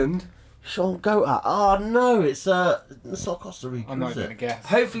Little Island. Sean Goat. Oh no, it's not Costa Rica. I'm not is going to it? guess.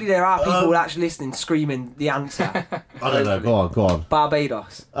 Hopefully there are people actually listening, screaming the answer. I don't know. Go on.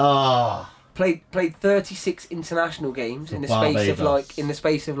 Barbados. Ah. Played 36 international games in the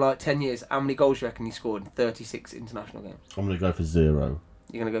space of like 10 years. How many goals do you reckon he scored in 36 international games? I'm gonna go for 0.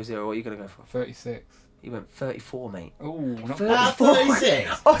 You're gonna go 0. What are you gonna go for? 36. He went 34, mate. Oh, not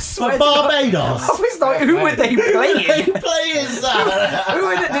 36. I swear For Barbados. I was like, who were they playing? Players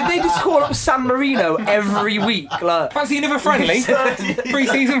that. Did they just call up San Marino every week? Like, fancy another friendly?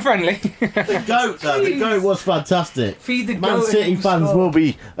 Pre-season friendly. The goat, though. The goat was fantastic. Feed the Man goat. City fans will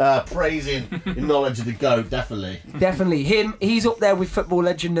be praising in knowledge of the goat, definitely. Definitely. He's up there with football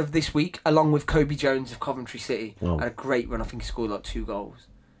legend of this week, along with Kobe Jones of Coventry City. Oh. Had a great run. I think he scored like 2 goals.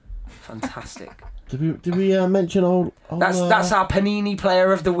 Fantastic. Did we mention old That's our Panini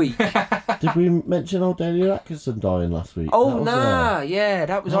Player of the Week. Did we mention old Daniel Atkinson dying last week? Oh,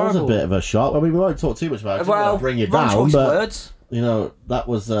 that was that horrible. was a bit of a shock. I mean, we won't talk too much about it. Well, Well, bring you wrong down, choice but words. you know that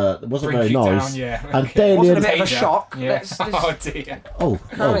was it wasn't Brings very you nice. down, yeah. And Okay. Wasn't a Daniel, bit of a shock. Yeah. Let's Oh dear.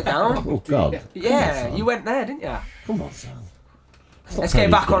 calm it down. Oh God. Yeah, you went there, didn't you? Come on, son. Let's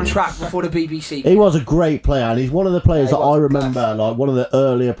get back on track before the BBC. He was a great player, and he's one of the players Yeah, that he I was remember, class. like one of the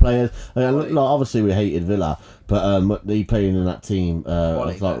earlier players. Like, obviously, we hated Villa, but he played in that team.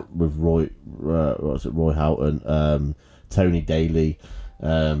 Quality, like with Roy Houghton, Tony Daly,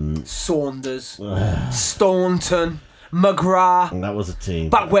 Saunders, Staunton, McGrath. and that was a team.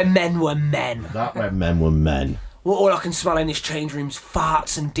 Back when men were men. That when men were men. Well, all I can smell in this change room's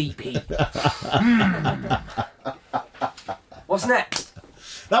farts and deep heat. What's next?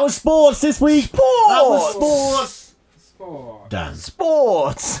 That was sports this week. Sports! That was sports. Sport. Dan.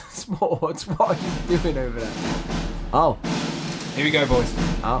 Sports! What are you doing over there? Oh. Here we go, boys.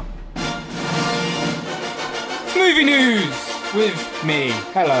 Oh. Movie news with me.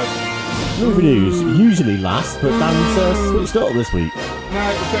 Hello. Movie news usually last, but Dan's switched up this week. No,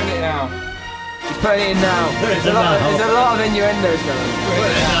 we're putting it now. He's putting it in now. There's a lot of innuendos going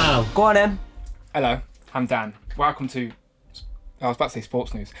on. Now. Go on, Em. Hello, I'm Dan. Welcome to... I was about to say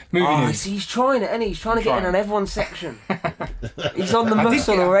sports news. Movie Oh, news. see, he's trying it, isn't he? He's trying to get in Trying. on everyone's section. He's on the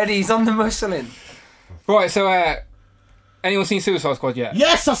muscle already. He's on the muscling. Right, so anyone seen Suicide Squad yet?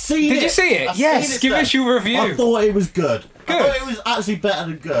 Yes, I've seen it. Did you see it? I've Yes. seen it, Give sir. us your review. I thought it was good. I Good. thought it was actually better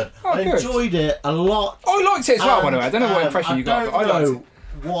than good. Oh, I good. enjoyed it a lot. I liked it as well, by the way. I don't know what impression you got, but I liked don't it.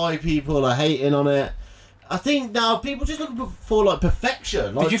 know why people are hating on it. I think now people just looking for like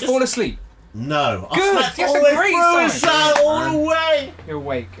perfection. Like, Did you just- fall asleep? No. Good. I slept That's all a the way great through, sign. son, all the way. You're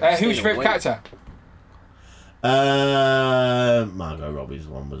awake. Who's your favourite character? Margot Robbie's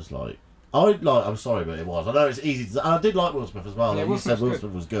one was like. I'm sorry, but it was. I know it's easy to. And I did like Will Smith as well. Yeah, Like Will you said, Smith's Will good.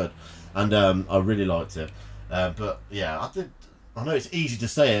 Smith was good, and I really liked it. But yeah, I did. I know it's easy to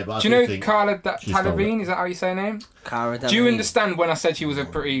say it, but Do I you know think Carla she stole Delevingne? it. Is that how you say her name? Cara Do you understand when I said she was a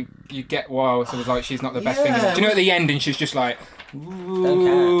pretty... You get why I was like, she's not the best thing. Yeah. Do you know at the end and she's just like... Don't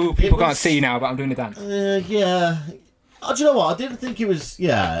Ooh, care. people It was- can't see now, but I'm doing the dance. Yeah. Oh, do you know what? I didn't think it was.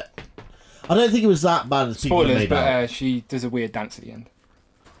 Yeah. I don't think it was that bad as people Spoilers, made but out. she does a weird dance at the end.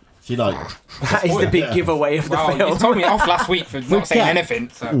 She like. That is the big Yeah. giveaway of the Wow, you film. told me off last week for not saying Forget. anything,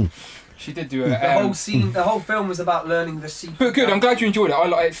 so... She did do a... The whole film was about learning the secret. But good, I'm glad you enjoyed it. I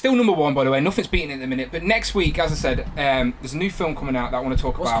like it. It's still number 1, by the way. Nothing's beating it at the minute. But next week, as I said, there's a new film coming out that I want to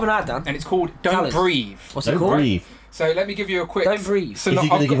talk What's about. coming out, Dan? And it's called Tell Don't us. Breathe. What's it Don't called? breathe. So let me give you a quick... Don't breathe. Is he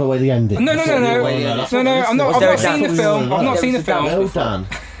going to give away the ending? No, no, no, no. That's No, what no, this I'm is. not, Was I've there not a seen the dance? film. I've not seen the There was a film. Well done.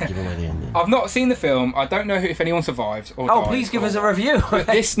 Give away the ending. I've not seen the film. I don't know if anyone survives or Oh, dies please give or- us a review.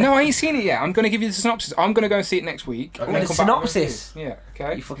 No, I ain't seen it yet. I'm going to give you the synopsis. I'm going to go and see it next week. Okay. and then The come back with a synopsis? review. Yeah,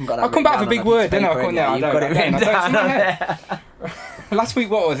 okay. You fucking got that I'll come back with a written big down on word, that then I'll piece of come paper, down. ain't you? You've got it written down on there. Last week,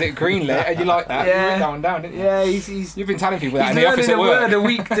 what was it? Greenlit, and you like that? You wrote that one down, didn't you? Yeah, he's You've been telling people that he's in the office learning at a work. word a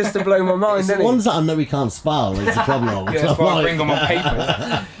week just to blow my mind, It's the isn't he? ones that I know he can't spell is the problem. Yeah, that's why I bring them on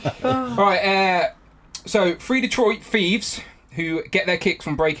paper. Right, so 3 Detroit thieves who get their kicks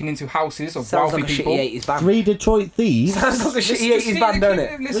from breaking into houses of Sounds wealthy like a people. shitty 80s band. 3 Detroit thieves. Sounds like a shitty 80s band, doesn't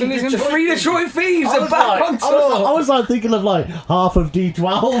it? Listen, Three listen. The 3 Detroit Thieves are back on I tour. was like thinking of like half of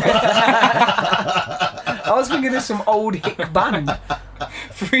D12. I was thinking of some old hick band.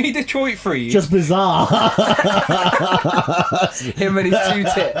 3 Detroit thieves. Just bizarre. Him and his 2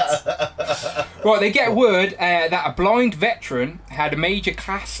 tits. Right, they get word that a blind veteran had a major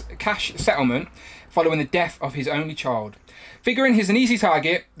cash settlement following the death of his only child. Figuring he's an easy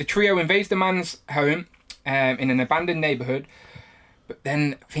target, the trio invades the man's home in an abandoned neighbourhood. But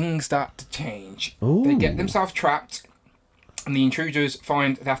then things start to change. Ooh. They get themselves trapped, and the intruders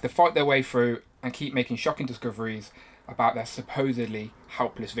find they have to fight their way through and keep making shocking discoveries about their supposedly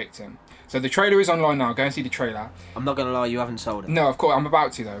helpless victim. So the trailer is online now. Go and see the trailer. I'm not gonna lie, you haven't sold it. No, of course I'm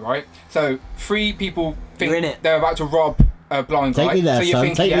about to though, right? So 3 people think You're in it. they're about to rob a blind guy. Take me there, so you son.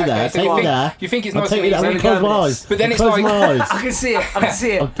 think, Take me there. so Take me there. you think it's I'll nice take and me there. easy. I'm close my eyes. But then I'm it's close like my eyes. I can see it. I can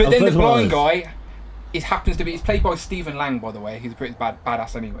see it. But then the close my blind eyes. guy, it happens to be. It's played by Stephen Lang, by the way. He's a pretty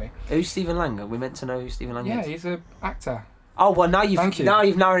badass anyway. Who's Stephen Lang? We meant to know who Stephen Lang Yeah, is. he's an actor. Oh well, now you've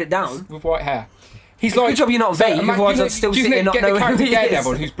narrowed it down. With white hair. He's Good like. job you're not vague. Otherwise, I'd still sit here not get knowing the who character he is.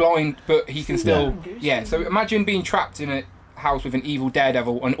 Daredevil, who's blind, but he can still. Yeah. So imagine being trapped in a house with an evil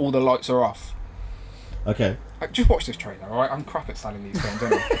Daredevil and all the lights are off. Okay. Just watch this trailer, alright? I'm crap at selling these films,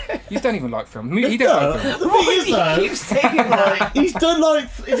 don't I? You don't even like films. He don't No, like films. the thing is, though, Keeps taking like. he's done like,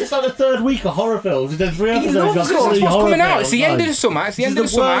 is this like the 3rd week of horror films? He's done 3 episodes. loves got it. 3 That's what's horror coming out. films, It's the end of like, the summer. It's the this end is of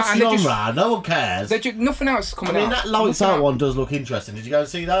the summer, worst and they're just, genre. No one cares. nothing else is coming I mean, out. that Lights Nothing Out one does look interesting. Did you go and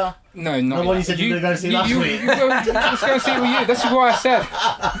see that? No, not The one yet. you said you were going to see last week. You go, let's go and see it with you. This is what I said.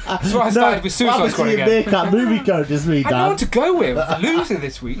 That's why I started with Suicide Squad your again. Meerkat movie code this week, I don't Dan. want to go with loser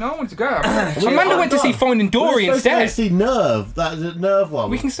this week. No, I want to go. Amanda went to see Finding Dory We're supposed to go instead. see Nerve. That the Nerve one.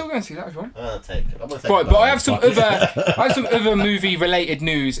 We can still go and see that if you want. Take it. I'm gonna take Right, it but I back. have some Fuck it. other movie-related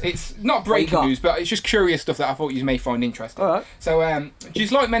news. It's not breaking got? news, but it's just curious stuff that I thought you may find interesting. All right. So, do you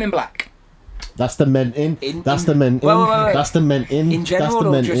like Men in Black? That's the men in. That's the men in. Wait. That's the men in. In general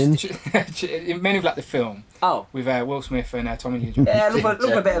That's the or men just- in. Men in Black, the film, Oh. with Will Smith and Tommy Lee Jones. Yeah, look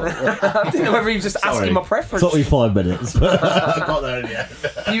a bit of it. I didn't know whether he was just asking my preference. Took me 5 minutes. But I got there in the end.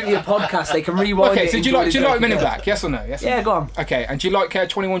 Beauty of podcast, they can rewind Okay, it so do you like Men in Black? Yes or no? Yes. Or Yeah, no? go on. Okay, and do you like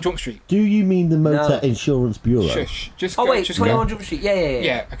 21 Jump Street? Do you mean the Motor No. Insurance Bureau? Shush. Just Oh go, wait, just 21 go. Jump Street. Yeah.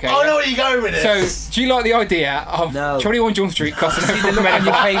 Yeah. Okay. I know where you're going with it. So, do you like the idea of No. 21 Jump Street costing See the look on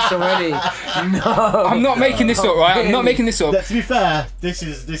your face already. No. I'm not making this up, right? I'm not making this up. To be fair, this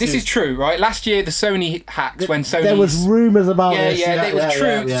is This is true, right? Last year, the Sony hacks when Sony. There was rumours about Yeah, this. yeah, it was true.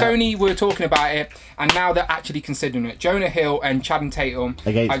 yeah. Sony were talking about it, and now they're actually considering it. Jonah Hill and Channing Tatum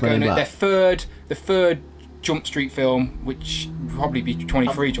Against are Men going in to Black. the third Jump Street film, which would probably be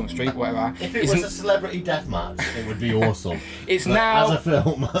 23 Jump Street, whatever. If it was a celebrity deathmatch, it would be awesome. It's But now as a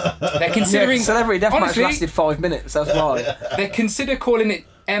film. they're considering. Celebrity Deathmatch honestly, lasted 5 minutes. That's why. they consider calling it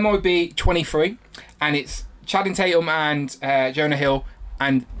MIB 23, and it's Channing Tatum and Jonah Hill.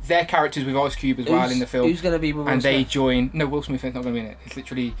 And their characters with Ice Cube as well in the film. Who's going to be with Will And they Smith? join. No, Will Smith is not going to be in it. It's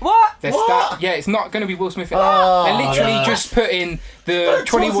literally. What? Yeah, it's not going to be Will Smith. Oh, They're literally no. just put in the Don't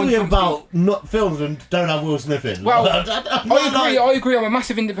 21 talk to me Jump about not films and don't have Will Smith in. Well, I I agree. I'm a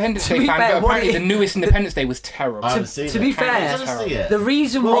massive Independence To Day be fan, fair, but what apparently it- the newest Independence Day was terrible. haven't seen to it. be fair, I wanna see it. The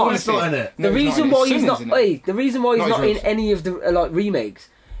reason Well, why it's not in it. No, the he's reason not in why it. he's Son not is in it. wait, the reason why he's Not not in his any of the remakes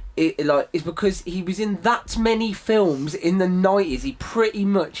is because he was in that many films in the 90s. He pretty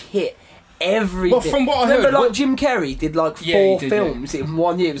much hit everything. Well, from what I Remember, heard, like Will- Jim Carrey did like Yeah, he 4 did, films in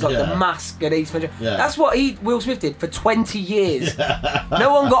 1 year. It was like Yeah. The Mask and Ace Ventura. Yeah. That's what Will Smith did for 20 years.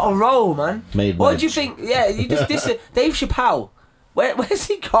 No one got a role, man. Made What do you wedge. think? Yeah, you just Dave Chappelle. Where's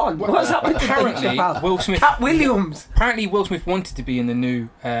he gone? What's happened to Dave Apparently, Chappelle? Will Smith. Cat Williams. Apparently, Will Smith wanted to be in the new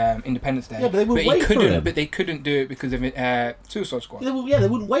Independence Day, Yeah, but they wouldn't he wait for couldn't. him. But they couldn't do it because of Suicide Squad. They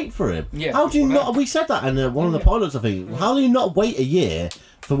wouldn't wait for him. Yeah, How do you well, not? We said that in one of the pilots, I think. How do you not wait a year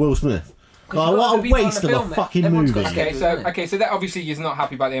for Will Smith? God, you've got what to a be on waste the of a film, mate. fucking Everyone's movie. got to get- Okay, so that obviously is not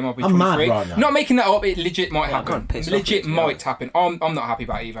happy about the MLB 23. I'm mad right now. Not making that up. It legit might Yeah, I'm happen. kinda pissed off Legit with it, to be might honest. happen. I'm not happy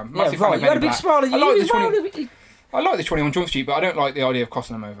about it either. Yeah, Massive fan right. of You had a Men in big Black. smile at I you like the as 20 well. I like the 21 Jump Street, but I don't like the idea of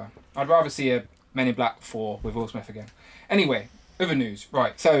crossing them over. I'd rather see a Men in Black 4 with Will Smith again. Anyway, other news.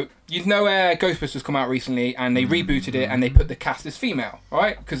 Right, so you know Ghostbusters come out recently and they rebooted it and they put the cast as female,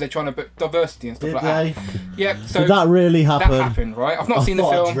 right? Because they're trying to put diversity and stuff Did like they? that. Yep, so Did that really happen? that happened, right? I've not I seen the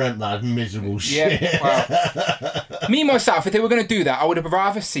thought I film. dreamt that miserable shit. Yeah, well, me myself, if they were going to do that, I would have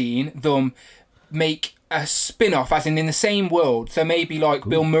rather seen them make a spin-off, as in the same world. So maybe like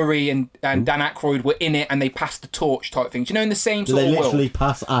Bill Murray and Dan Aykroyd were in it and they passed the torch type thing. Do you know, in the same Do sort they of world? literally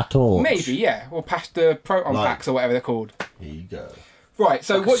pass our torch? Maybe, yeah, or past the proton Like- packs or whatever they're called. Here you go. Right,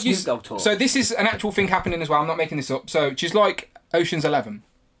 so Like a what you? Snoop Dogg talk. So this is an actual thing happening as well. I'm not making this up. So just like Ocean's 11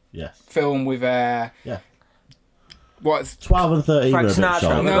 Yes. film with Yeah. what's 12 and 13 Frank were a bit Sinatra.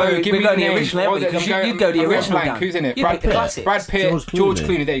 shy. no, give me we've got the the name. original, haven't we? I'm 'Cause going- you'd go the I'm going original, blank. Dan. Who's in it? You'd Brad pick the Pitt. classics. Brad Pitt, George George Clooney.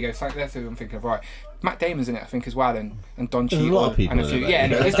 Clooney. There you go. So that's who I'm thinking of. Right, Matt Damon's in it, I think, as well, and Don There's a Cheadle lot of people and a in few. it, Yeah, mate.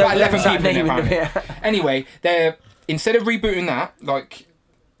 anyway, there's about 11 That people in name it. in the Apparently. Anyway, they're instead of rebooting that, like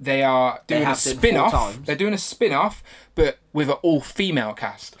they are doing a spin-off. They're doing a spin-off, but with an all-female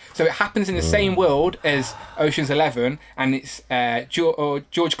cast. So it happens in the same world as Ocean's 11, and it's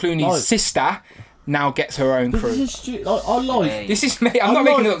George Clooney's sister now gets her own crew. This is I like. This is me. I'm not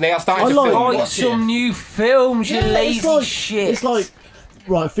making it up. They are starting to film. Like some new films, you lazy shit. It's like,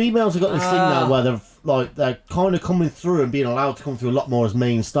 right, females have got this thing now where they're kind of coming through and being allowed to come through a lot more as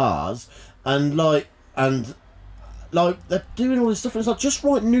main stars, and they're doing all this stuff. And it's like, just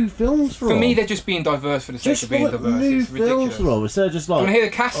write new films for them. Me, they're just being diverse for the sake of being diverse. New it's ridiculous. films for them. Instead of just like. Do you want to hear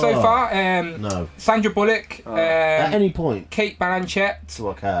the cast so far? No. Sandra Bullock. At any point. Kate Blanchett.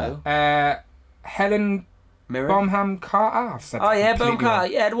 Helen Bonham Carter. Bonham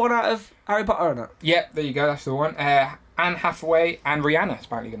Carter. Yeah, the one out of Harry Potter, isn't it? Yeah, there you go. That's the one. Anne Hathaway and Rihanna's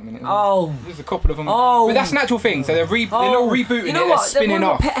apparently going to be in it. There's a couple of them. But that's an actual thing. So they're not rebooting it. They're spinning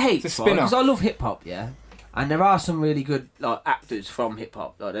off. Pet hate, because I love hip hop, yeah. And there are some really good like actors from hip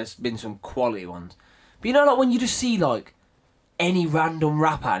hop. Like there's been some quality ones. But you know, like when you just see like any random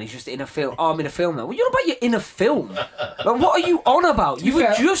rapper and he's just in a film. I'm in a film now. Well, you're about you're in a film. Like, what are you on about? You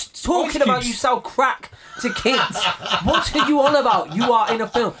were just talking about you sell crack to kids. What are you on about? You are in a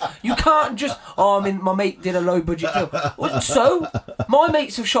film. You can't just. My mate did a low budget film. So my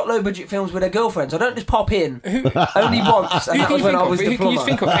mates have shot low budget films with their girlfriends. I don't just pop in only once. And that was when I was the plumber. Can you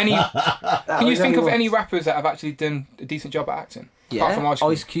think of any? Can you think of any rappers that have actually done a decent job at acting? Yeah, apart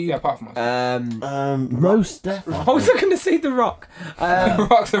from Ice Cube. Yeah, apart from Ice Cube. Most definitely. I was going to say The Rock.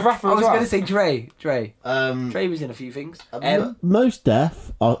 Rock's the rapper. I was going to say Dre. Dre was in a few things. Most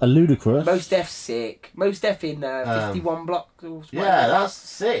Def are ludicrous. Most Def's sick. Most Def in 51 Block. Yeah, that's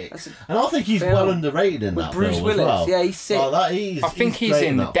sick. And I think he's well underrated in that Bruce film Willis. as well. Yeah, he's sick. I think he's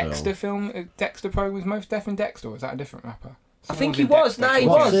in the Dexter film. Dexter Pro was Most Def in Dexter. Or is that a different rapper? I think he was. No, he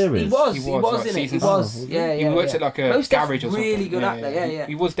was. He was in it. He was. Yeah. He worked at like a garage or something. Really good actor. Yeah.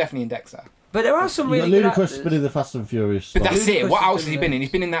 He was definitely in Dexter. But there are some really good actors. Ludacris been in the Fast and Furious. But that's it. What else has he been in?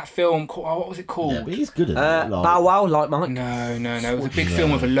 He's been in that film called. What was it called? Yeah, but he's good at it. Bow Wow, like Mike. No. It was a big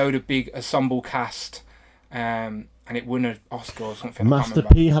film with a load of big ensemble cast. And it won an Oscar or something. Master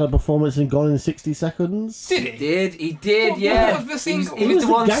P had a performance in Gone in 60 Seconds. Did he? He did, yeah. What was the he was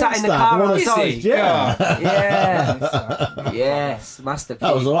the one sat in the car outside. Yeah. Yes, Master P.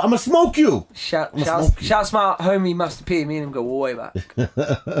 That was all right. I'ma smoke you. Shout smart homie Master P. Me and him go way back. What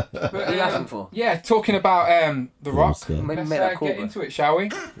are you laughing for? Yeah, talking about The Rock. Let's get into it, shall we?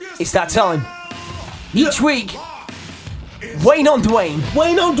 It's that time. Each week. Wayne on Dwayne.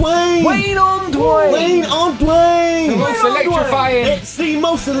 The most electrifying. It's the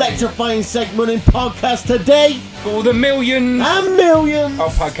most electrifying segment in podcast today. For the millions and millions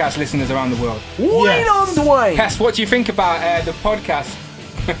of podcast listeners around the world. Wayne on Dwayne. Pest, what do you think about the podcast?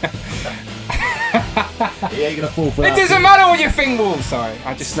 You ain't gonna fall for that. It doesn't matter what you think, Wallz. Sorry,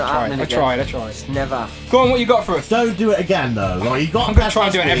 I tried. It's never. Go on, what you got for us? Don't do it again, though. Like, you got. I'm gonna try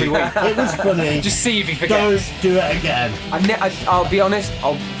and do it every week. It was funny. Just see if he forgets. Don't do it again. I'll be honest.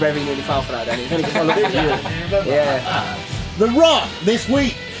 I'll very nearly fall for that. Then it's only because I look at you. Yeah. The Rock this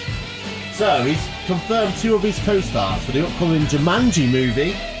week. So he's confirmed 2 of his co-stars for the upcoming Jumanji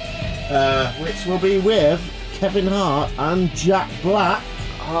movie, which will be with Kevin Hart and Jack Black.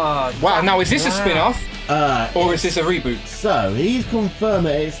 Oh, wow, now is this a spin-off? Or is this a reboot? So, he's confirmed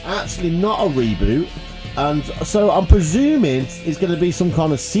that it's actually not a reboot. And so I'm presuming it's going to be some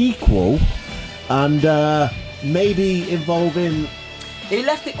kind of sequel. And maybe involving... He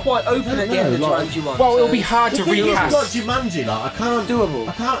left it quite open at the end of the Jumanji one. Well, it'll be hard to recast. It's like Jumanji, like,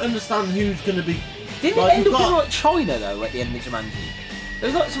 I can't understand who's going to be... Didn't it end up in like China, though, at the end of Jumanji? There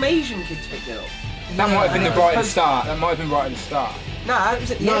was like some Asian kids picked it up. That might have been right at the start. No, it was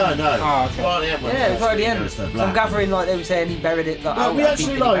at the end. No. Oh, okay. Well, it was right at the end. I'm gathering like they were saying he buried it. Like, we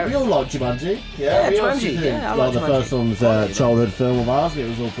actually we all like Jumanji. Yeah, Jumanji. Yeah, I like the Jumanji. first one's a childhood film of ours. It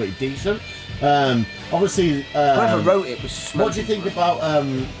was all pretty decent. Obviously, whoever wrote it was smoking. What do you think about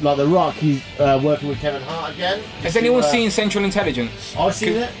like The Rock? He's working with Kevin Hart again. Has anyone seen Central Intelligence? I've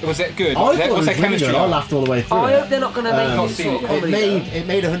seen it. Was it good? I thought it was chemistry? Really good. I laughed all the way through. I hope they're not going to make it. It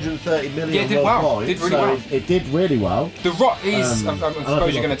made 130 million. Yeah, it did well. It did really well. The Rock is. I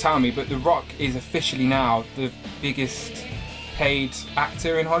suppose you're going to tell me, but The Rock is officially now the biggest paid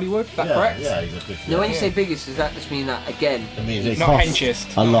actor in Hollywood. Is that correct? Yeah, he's officially. Now, when you say biggest, does that just mean that again? It means it not costs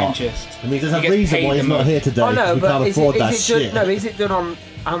henchest. a lot. I mean, there's a reason why he's not here today. Oh no, we but can't afford that shit. No, is it done on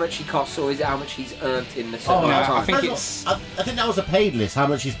how much he costs, or is it how much he's earned in the certain time? I think it's. I think that was a paid list. How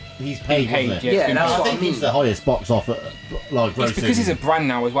much he's paid, wasn't it? Yeah, that's what I mean. He's the highest box office, like grossing. It's because he's a brand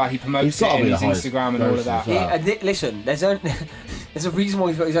now as well. He promotes it on his Instagram and all of that. Listen, there's a reason why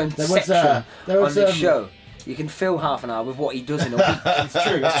he's got his own section on this show. You can fill half an hour with what he does in a week. It's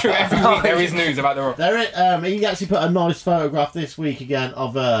true. It's true. Every week there is news about The Rock. He actually put a nice photograph this week again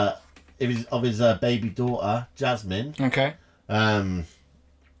of his baby daughter Jasmine. Okay.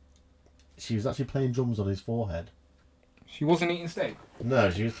 She was actually playing drums on his forehead. She wasn't eating steak? No,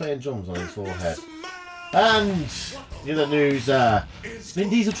 she was playing drums on his forehead. And the other news, Vin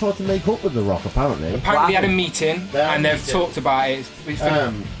Diesel tried to make up with The Rock, apparently. Apparently they had a meeting, and they've talked about it.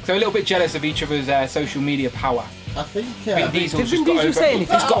 So a little bit jealous of each other's social media power. I think Vin Diesel Did Vin Diesel say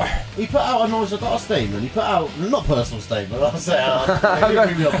anything? He put out a nice statement. He put out, not personal statement, I'll say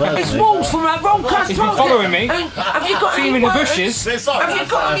It's Wallz from that Rollcast. He's been following me. Have you got See him any in the words? bushes. Sorry, Have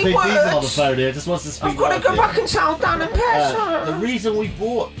you got any Vin Diesel on the words? phone here, just wants to speak. I've got to go back and tell Dan and Pest. The reason we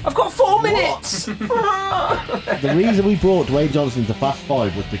brought... I've got 4 minutes. The reason we brought Dwayne Johnson to Fast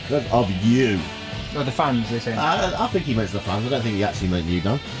 5 was because of you. Oh, the fans, they're saying. I think he meant the fans. I don't think he actually meant you,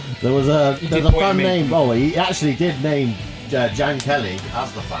 Dan. There was a did fan named... Oh, he actually did name Jan Kelly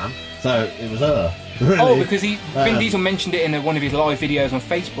as the fan. So it was her. Really. Oh, because Vin Diesel mentioned it in one of his live videos on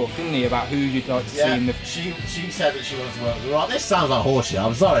Facebook, didn't he? About who you'd like to see in the... She said that she wanted to work with The Rock. This sounds like horseshit,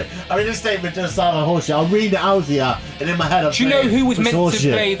 I'm sorry. I mean, this statement does sound like horseshit. I'll read it out here, and in my head I'm Do you know who was meant horseshit.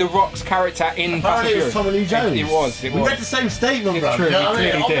 to play The Rock's character in Fast and Apparently it Furious? was Tommy Lee Jones. It was. We read the same statement, It's bro. true, You know we what I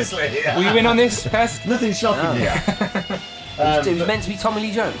mean? clearly did. Obviously, yeah. Were you in on this, Pest? Nothing shocking here. It was meant to be Tommy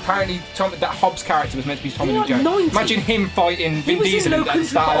Lee Jones. Apparently, that Hobbs character was meant to be Tommy Lee You're Jones. 90. Imagine him fighting Vin Diesel at the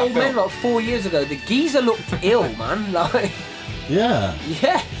start of Old that Men film. like 4 years ago. The geezer looked ill, man. Like, Yeah.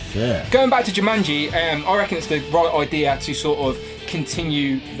 yeah. Going back to Jumanji, I reckon it's the right idea to sort of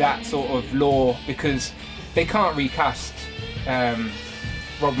continue that sort of lore because they can't recast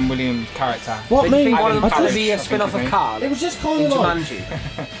Robin Williams' character. What Do you made think one of Alan them's going to Palace, be I a think spin-off his of name. Carl It was just in kind of like...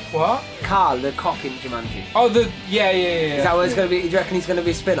 Jumanji? What? Carl, the cop in Jumanji. Oh, yeah. Is that what it's going to be? Do you reckon he's going to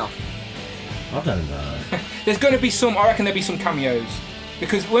be a spin-off? I don't know. There's going to be some. I reckon there'll be some cameos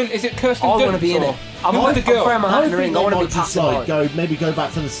because is it Kirsten I Dunst? want to be in it. I'm Who was the girl? throwing my hat in the ring. I want to be just passing like by. maybe go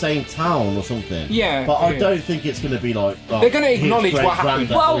back to the same town or something. Yeah, but I yeah. don't think it's going to be like They're gonna his acknowledge what happened.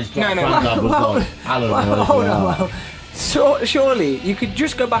 great-granddad- Well, or his no. great-granddad was like Alan or anything Hold on, like that. well, so, surely you could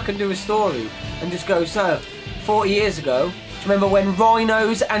just go back and do a story and just go, so 40 years ago, do you remember when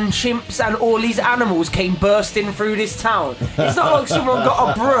rhinos and chimps and all these animals came bursting through this town? It's not like someone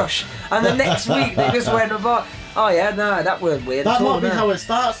got a brush and the next week they just went about, oh yeah, no, that weren't weird That at all, might be no. how it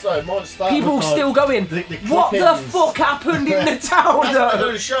starts though. It might start People with, like, still going, the what the clippings. fuck happened in the town That's what they're though?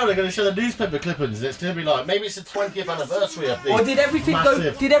 going to show. They're going to show the newspaper clippings. And it's going to be like maybe it's the 20th anniversary of the. Or did everything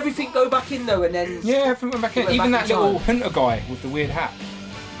massive... go? Did everything go back in though, and then? Yeah, everything went back in. Went Even back that in little time. hunter guy with the weird hat.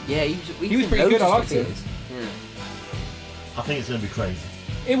 Yeah, He was pretty good. I liked him. I think it's going to be crazy.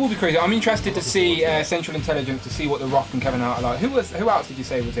 It will be crazy. I'm interested to see Central Intelligence, to see what The Rock and Kevin Hart are like. Who else did you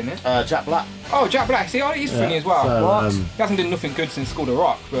say was in it? Jack Black. Oh, Jack Black. See, he's funny as well. So, What? He hasn't done nothing good since School of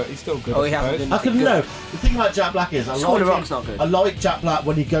Rock, but he's still good. Oh, I he hasn't suppose. done- I can know. The thing about Jack Black is I School like of him. Rock's not good. I like Jack Black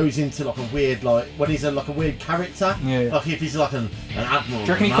when he goes into like a weird when he's like a weird character. Yeah. Like if he's like an admiral. Do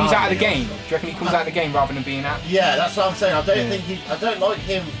you reckon he comes out of the Army or game? Do you reckon he comes out of the game rather than being out? Yeah, that's what I'm saying. I don't Yeah. think I don't like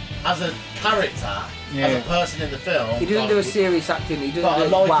him as a character, Yeah. as a person in the film. He doesn't like, do a serious acting. He But doesn't I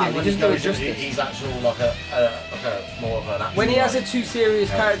do like wow. him He when he doesn't do it goes in. justice. He's actual like a more of an action. When he has a guy. too serious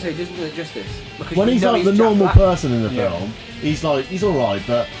character, he doesn't do it justice. Because When you he's know like the Jack normal Black. person in the Yeah. film, he's alright,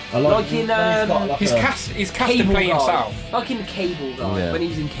 but I like, Like in, when he's got, like, He's a- cast to Cable play Guy. himself. Like in Cable Guy. Yeah. When he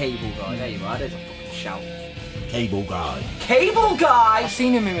was in Cable Guy, there you are. There's a fucking shout. Cable Guy. Cable Guy. I've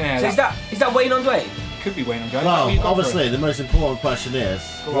seen him in there. So is that Wayne on Dwayne? Could be Wayne on Jones. Well, obviously, the most important question is,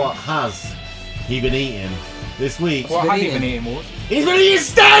 what has he been eating this week? What been has he eating? been eating, Ward? He's been eating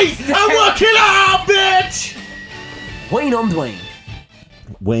steak! I'm working out, bitch! Wayne on Dwayne.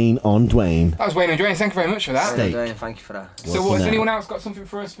 Wayne on Dwayne. That was Wayne and Dwayne. Thank you very much for that. Steak. Dwayne, thank you for that. So, Working has out. anyone else got something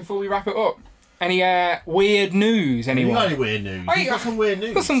for us before we wrap it up? Any weird news? You got Anyone? any weird news? I- You've got some weird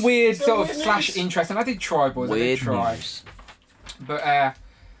news. Got some weird Some sort of weird slash news. interesting. I did try, boys. I did Weird try. news. But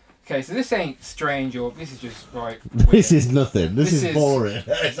okay, so this ain't strange or this is just right. This weird. is nothing. This This is is- boring.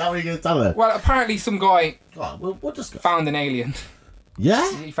 Is that what you're going to tell her? Well, apparently some guy Go on, we'll discuss. found an alien. Yeah?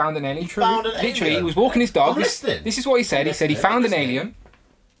 He found an alien. True. found an Literally, alien? he was walking his dog. I'm listening. This is what he said. He said he listening, found an I'm listening.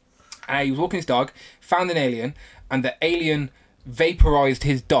 alien. He was walking his dog, found an alien, and the alien vaporized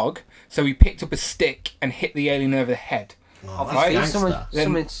his dog. So he picked up a stick and hit the alien over the head. Oh, that's Right? gangster.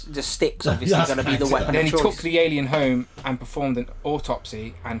 Someone's the sticks obviously That's going to be the gangster. weapon And then of he choice. took the alien home and performed an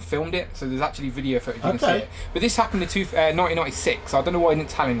autopsy and filmed it. So there's actually video footage. You can see Okay. it. But this happened in 1996. So I don't know why I didn't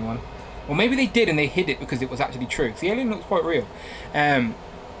tell anyone. Or maybe they did and they hid it because it was actually true. 'Cause the alien looks quite real.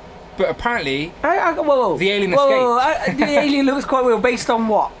 But but apparently whoa. the alien escaped. The alien looks quite real. Based on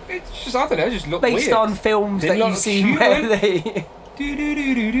what? It's just, I don't know, just look Based weird. on films that you've seen where they...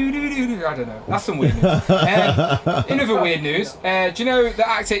 I don't know. That's some weird news. In other weird news, do you know the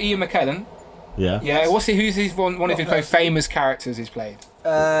actor Ian McKellen? Yeah. Yeah. Who's his one of his most famous characters he's played?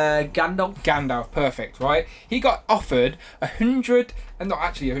 Gandalf, perfect, right? He got offered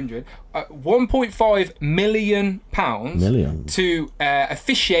 1.5 million pounds to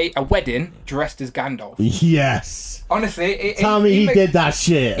officiate a wedding dressed as Gandalf. Yes. Honestly, tell me he did that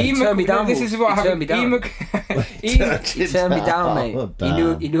shit. He turned me down. This is what happened. He turned me down, mate.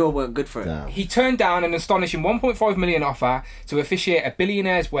 He knew I weren't good for it. Damn. He turned down an astonishing 1.5 million offer to officiate a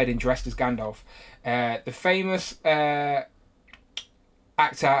billionaire's wedding dressed as Gandalf. The famous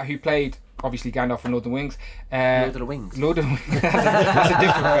actor who played obviously Gandalf from Lord of the Rings. Lord of the Wings. Lord of the Rings. That's a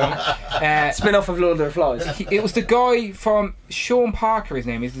different film. Spin-off of Lord of the Flies. It was the guy from Sean Parker. His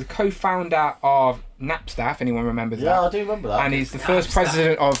name is the co-founder of Napster. If anyone remembers that. Yeah, I do remember that. And he's the first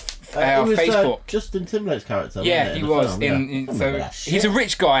president of Facebook. Justin Timberlake's character. Yeah, he was. So he's a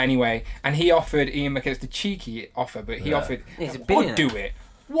rich guy anyway, and he offered Ian McKellen the cheeky offer, but he offered, he's a billionaire. I'd do it.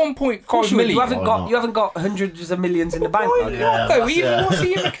 1.5 million. You haven't got hundreds of millions in the bank. What's Ian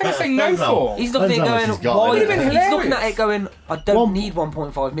McKellen saying no for? He's looking at it going, he's looking at it going, I don't need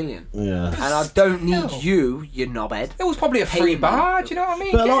 1.5 million. Yeah. And I don't need you knobhead. It was probably a free bar, do you know what I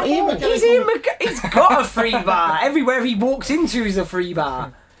mean? But like He's got a free bar. Everywhere he walks into is a free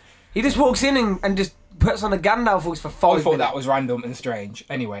bar. He just walks in and just puts on a Gandalf voice for 5 minutes. I thought that was random and strange.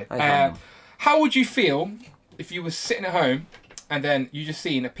 Anyway, how would you feel if you were sitting at home and then you just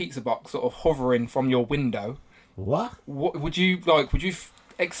seen a pizza box sort of hovering from your window? What would you like? Would you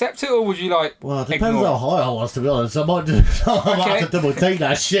accept it, or would you like? Well, it depends how high I was, to be honest. I might have to double take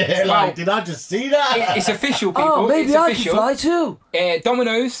that shit. Like, did I just see that? It's official, people. Oh, maybe I can fly too.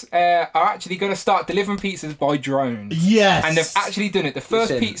 Domino's are actually going to start delivering pizzas by drone. Yes, and they've actually done it. The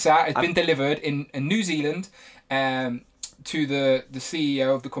first pizza has been delivered in New Zealand. To the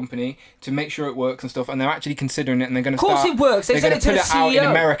CEO of the company to make sure it works and stuff, and they're actually considering it, and they're going to start. Of course, it works. They sent it to the CEO. Put it out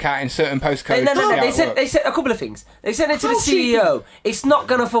in America in certain postcodes. No. They said a couple of things. They sent it to the CEO. It's not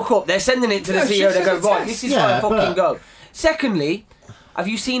going to fuck up. They're sending it to the CEO. They go, right, this is going to fucking go. Secondly, have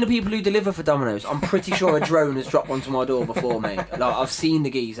you seen the people who deliver for Domino's? I'm pretty sure a drone has dropped onto my door before, mate. Like, I've seen the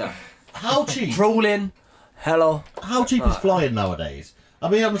geezer. How cheap? Rolling. Hello. How cheap is flying nowadays? I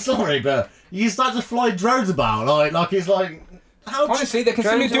mean, I'm sorry, but you start to fly drones about, like it's like. Honestly, they can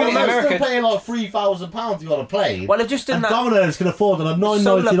still do it in America. They're still paying like £3,000 to go on a plane. Well, they've just done that. Domino's can afford a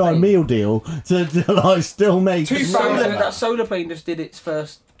 $9.99 meal deal to like still make. That solar plane just did its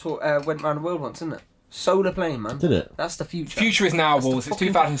first tour, went around the world once, didn't it? Solar plane, man. Did it? That's the future. Future is now, Wallz. It's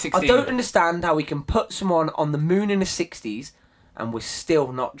 2016. I don't understand how we can put someone on the moon in the 60s and we're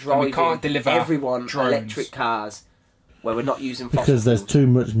still not driving we can't deliver everyone drones. Electric cars. Where we're not using fossil because there's fuels. too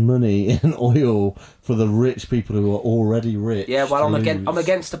much money in oil for the rich people who are already rich. Yeah, well, I'm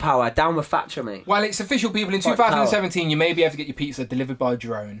against the power. Down with Thatcher, mate. Well, it's official, people. In 2017, you may be able to get your pizza delivered by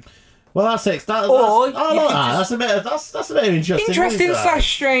drone. Well, that's it. That's a bit of interesting. Interesting /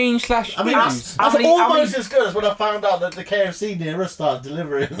 strange / I mean, that's almost as good as when I found out that the KFC near us started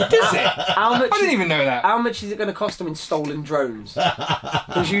delivering. Does it? I didn't even know that. How much is it going to cost them in stolen drones?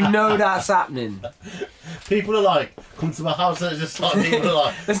 Because you know that's happening. People are like, come to my house, and it's just like, people are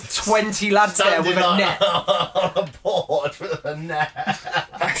like... There's 20 lads there with a net. On a board with a net.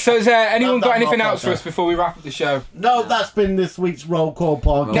 So has anyone got anything else for us before we wrap up the show? No, that's been this week's Roll Call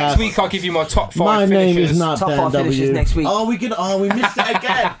podcast. Next week I'll give you my top 5 My finishers. name is not top Dan 5 finishes W. next week. We missed it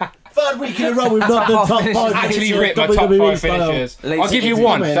again. Third week in a row we've not done top 5 actually ripped my top 5 finishers. I'll give you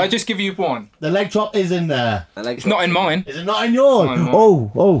one. I'll just give you one. The leg drop is in there. It's not in mine. Is it not in yours?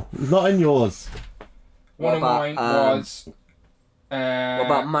 Oh, it's not in yours. One of mine was... what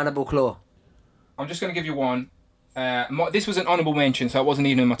about Mandible Claw? I'm just going to give you one. This was an honourable mention, so it wasn't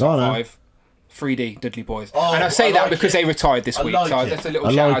even in my top 5. 3D Dudley Boys, and I say that because they retired this week, so that's a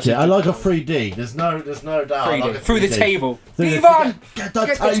little shout out. I like a 3D. There's no doubt. 3D. Through the table. Devon, get the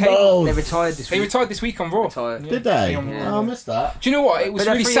table. They retired this week. They retired this week on Raw. Did they? Yeah. I missed that. Do you know what? It was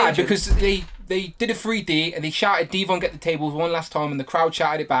really sad because they did a 3D and they shouted "Devon, get the tables" one last time, and the crowd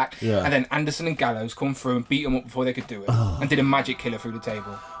shouted it back. Yeah. And then Anderson and Gallows come through and beat them up before they could do it, and did a magic killer through the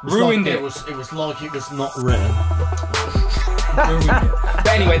table. Ruined it. It was like it was not written. But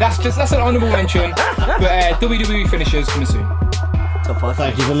anyway, that's an honourable mention. But WWE finishers coming soon. Top 5.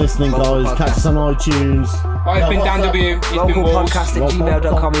 Thank you for listening, guys. Catch us on iTunes. I've been Dan W. He's been Wallz.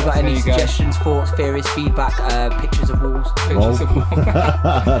 Podcast@gmail.com. We've got any suggestions, thoughts, theories, feedback, pictures of Wallz. Pictures of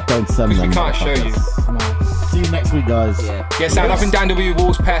Wallz. Don't send them. Because we can't show you. See you next week, guys. Yeah, sound up and down W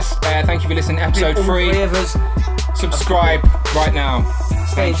Wallz Pest. Thank you for listening. Episode 3. Three of us. Subscribe right now.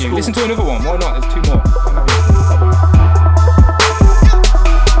 Thank you. Listen to another one. Why not? There's 2 more.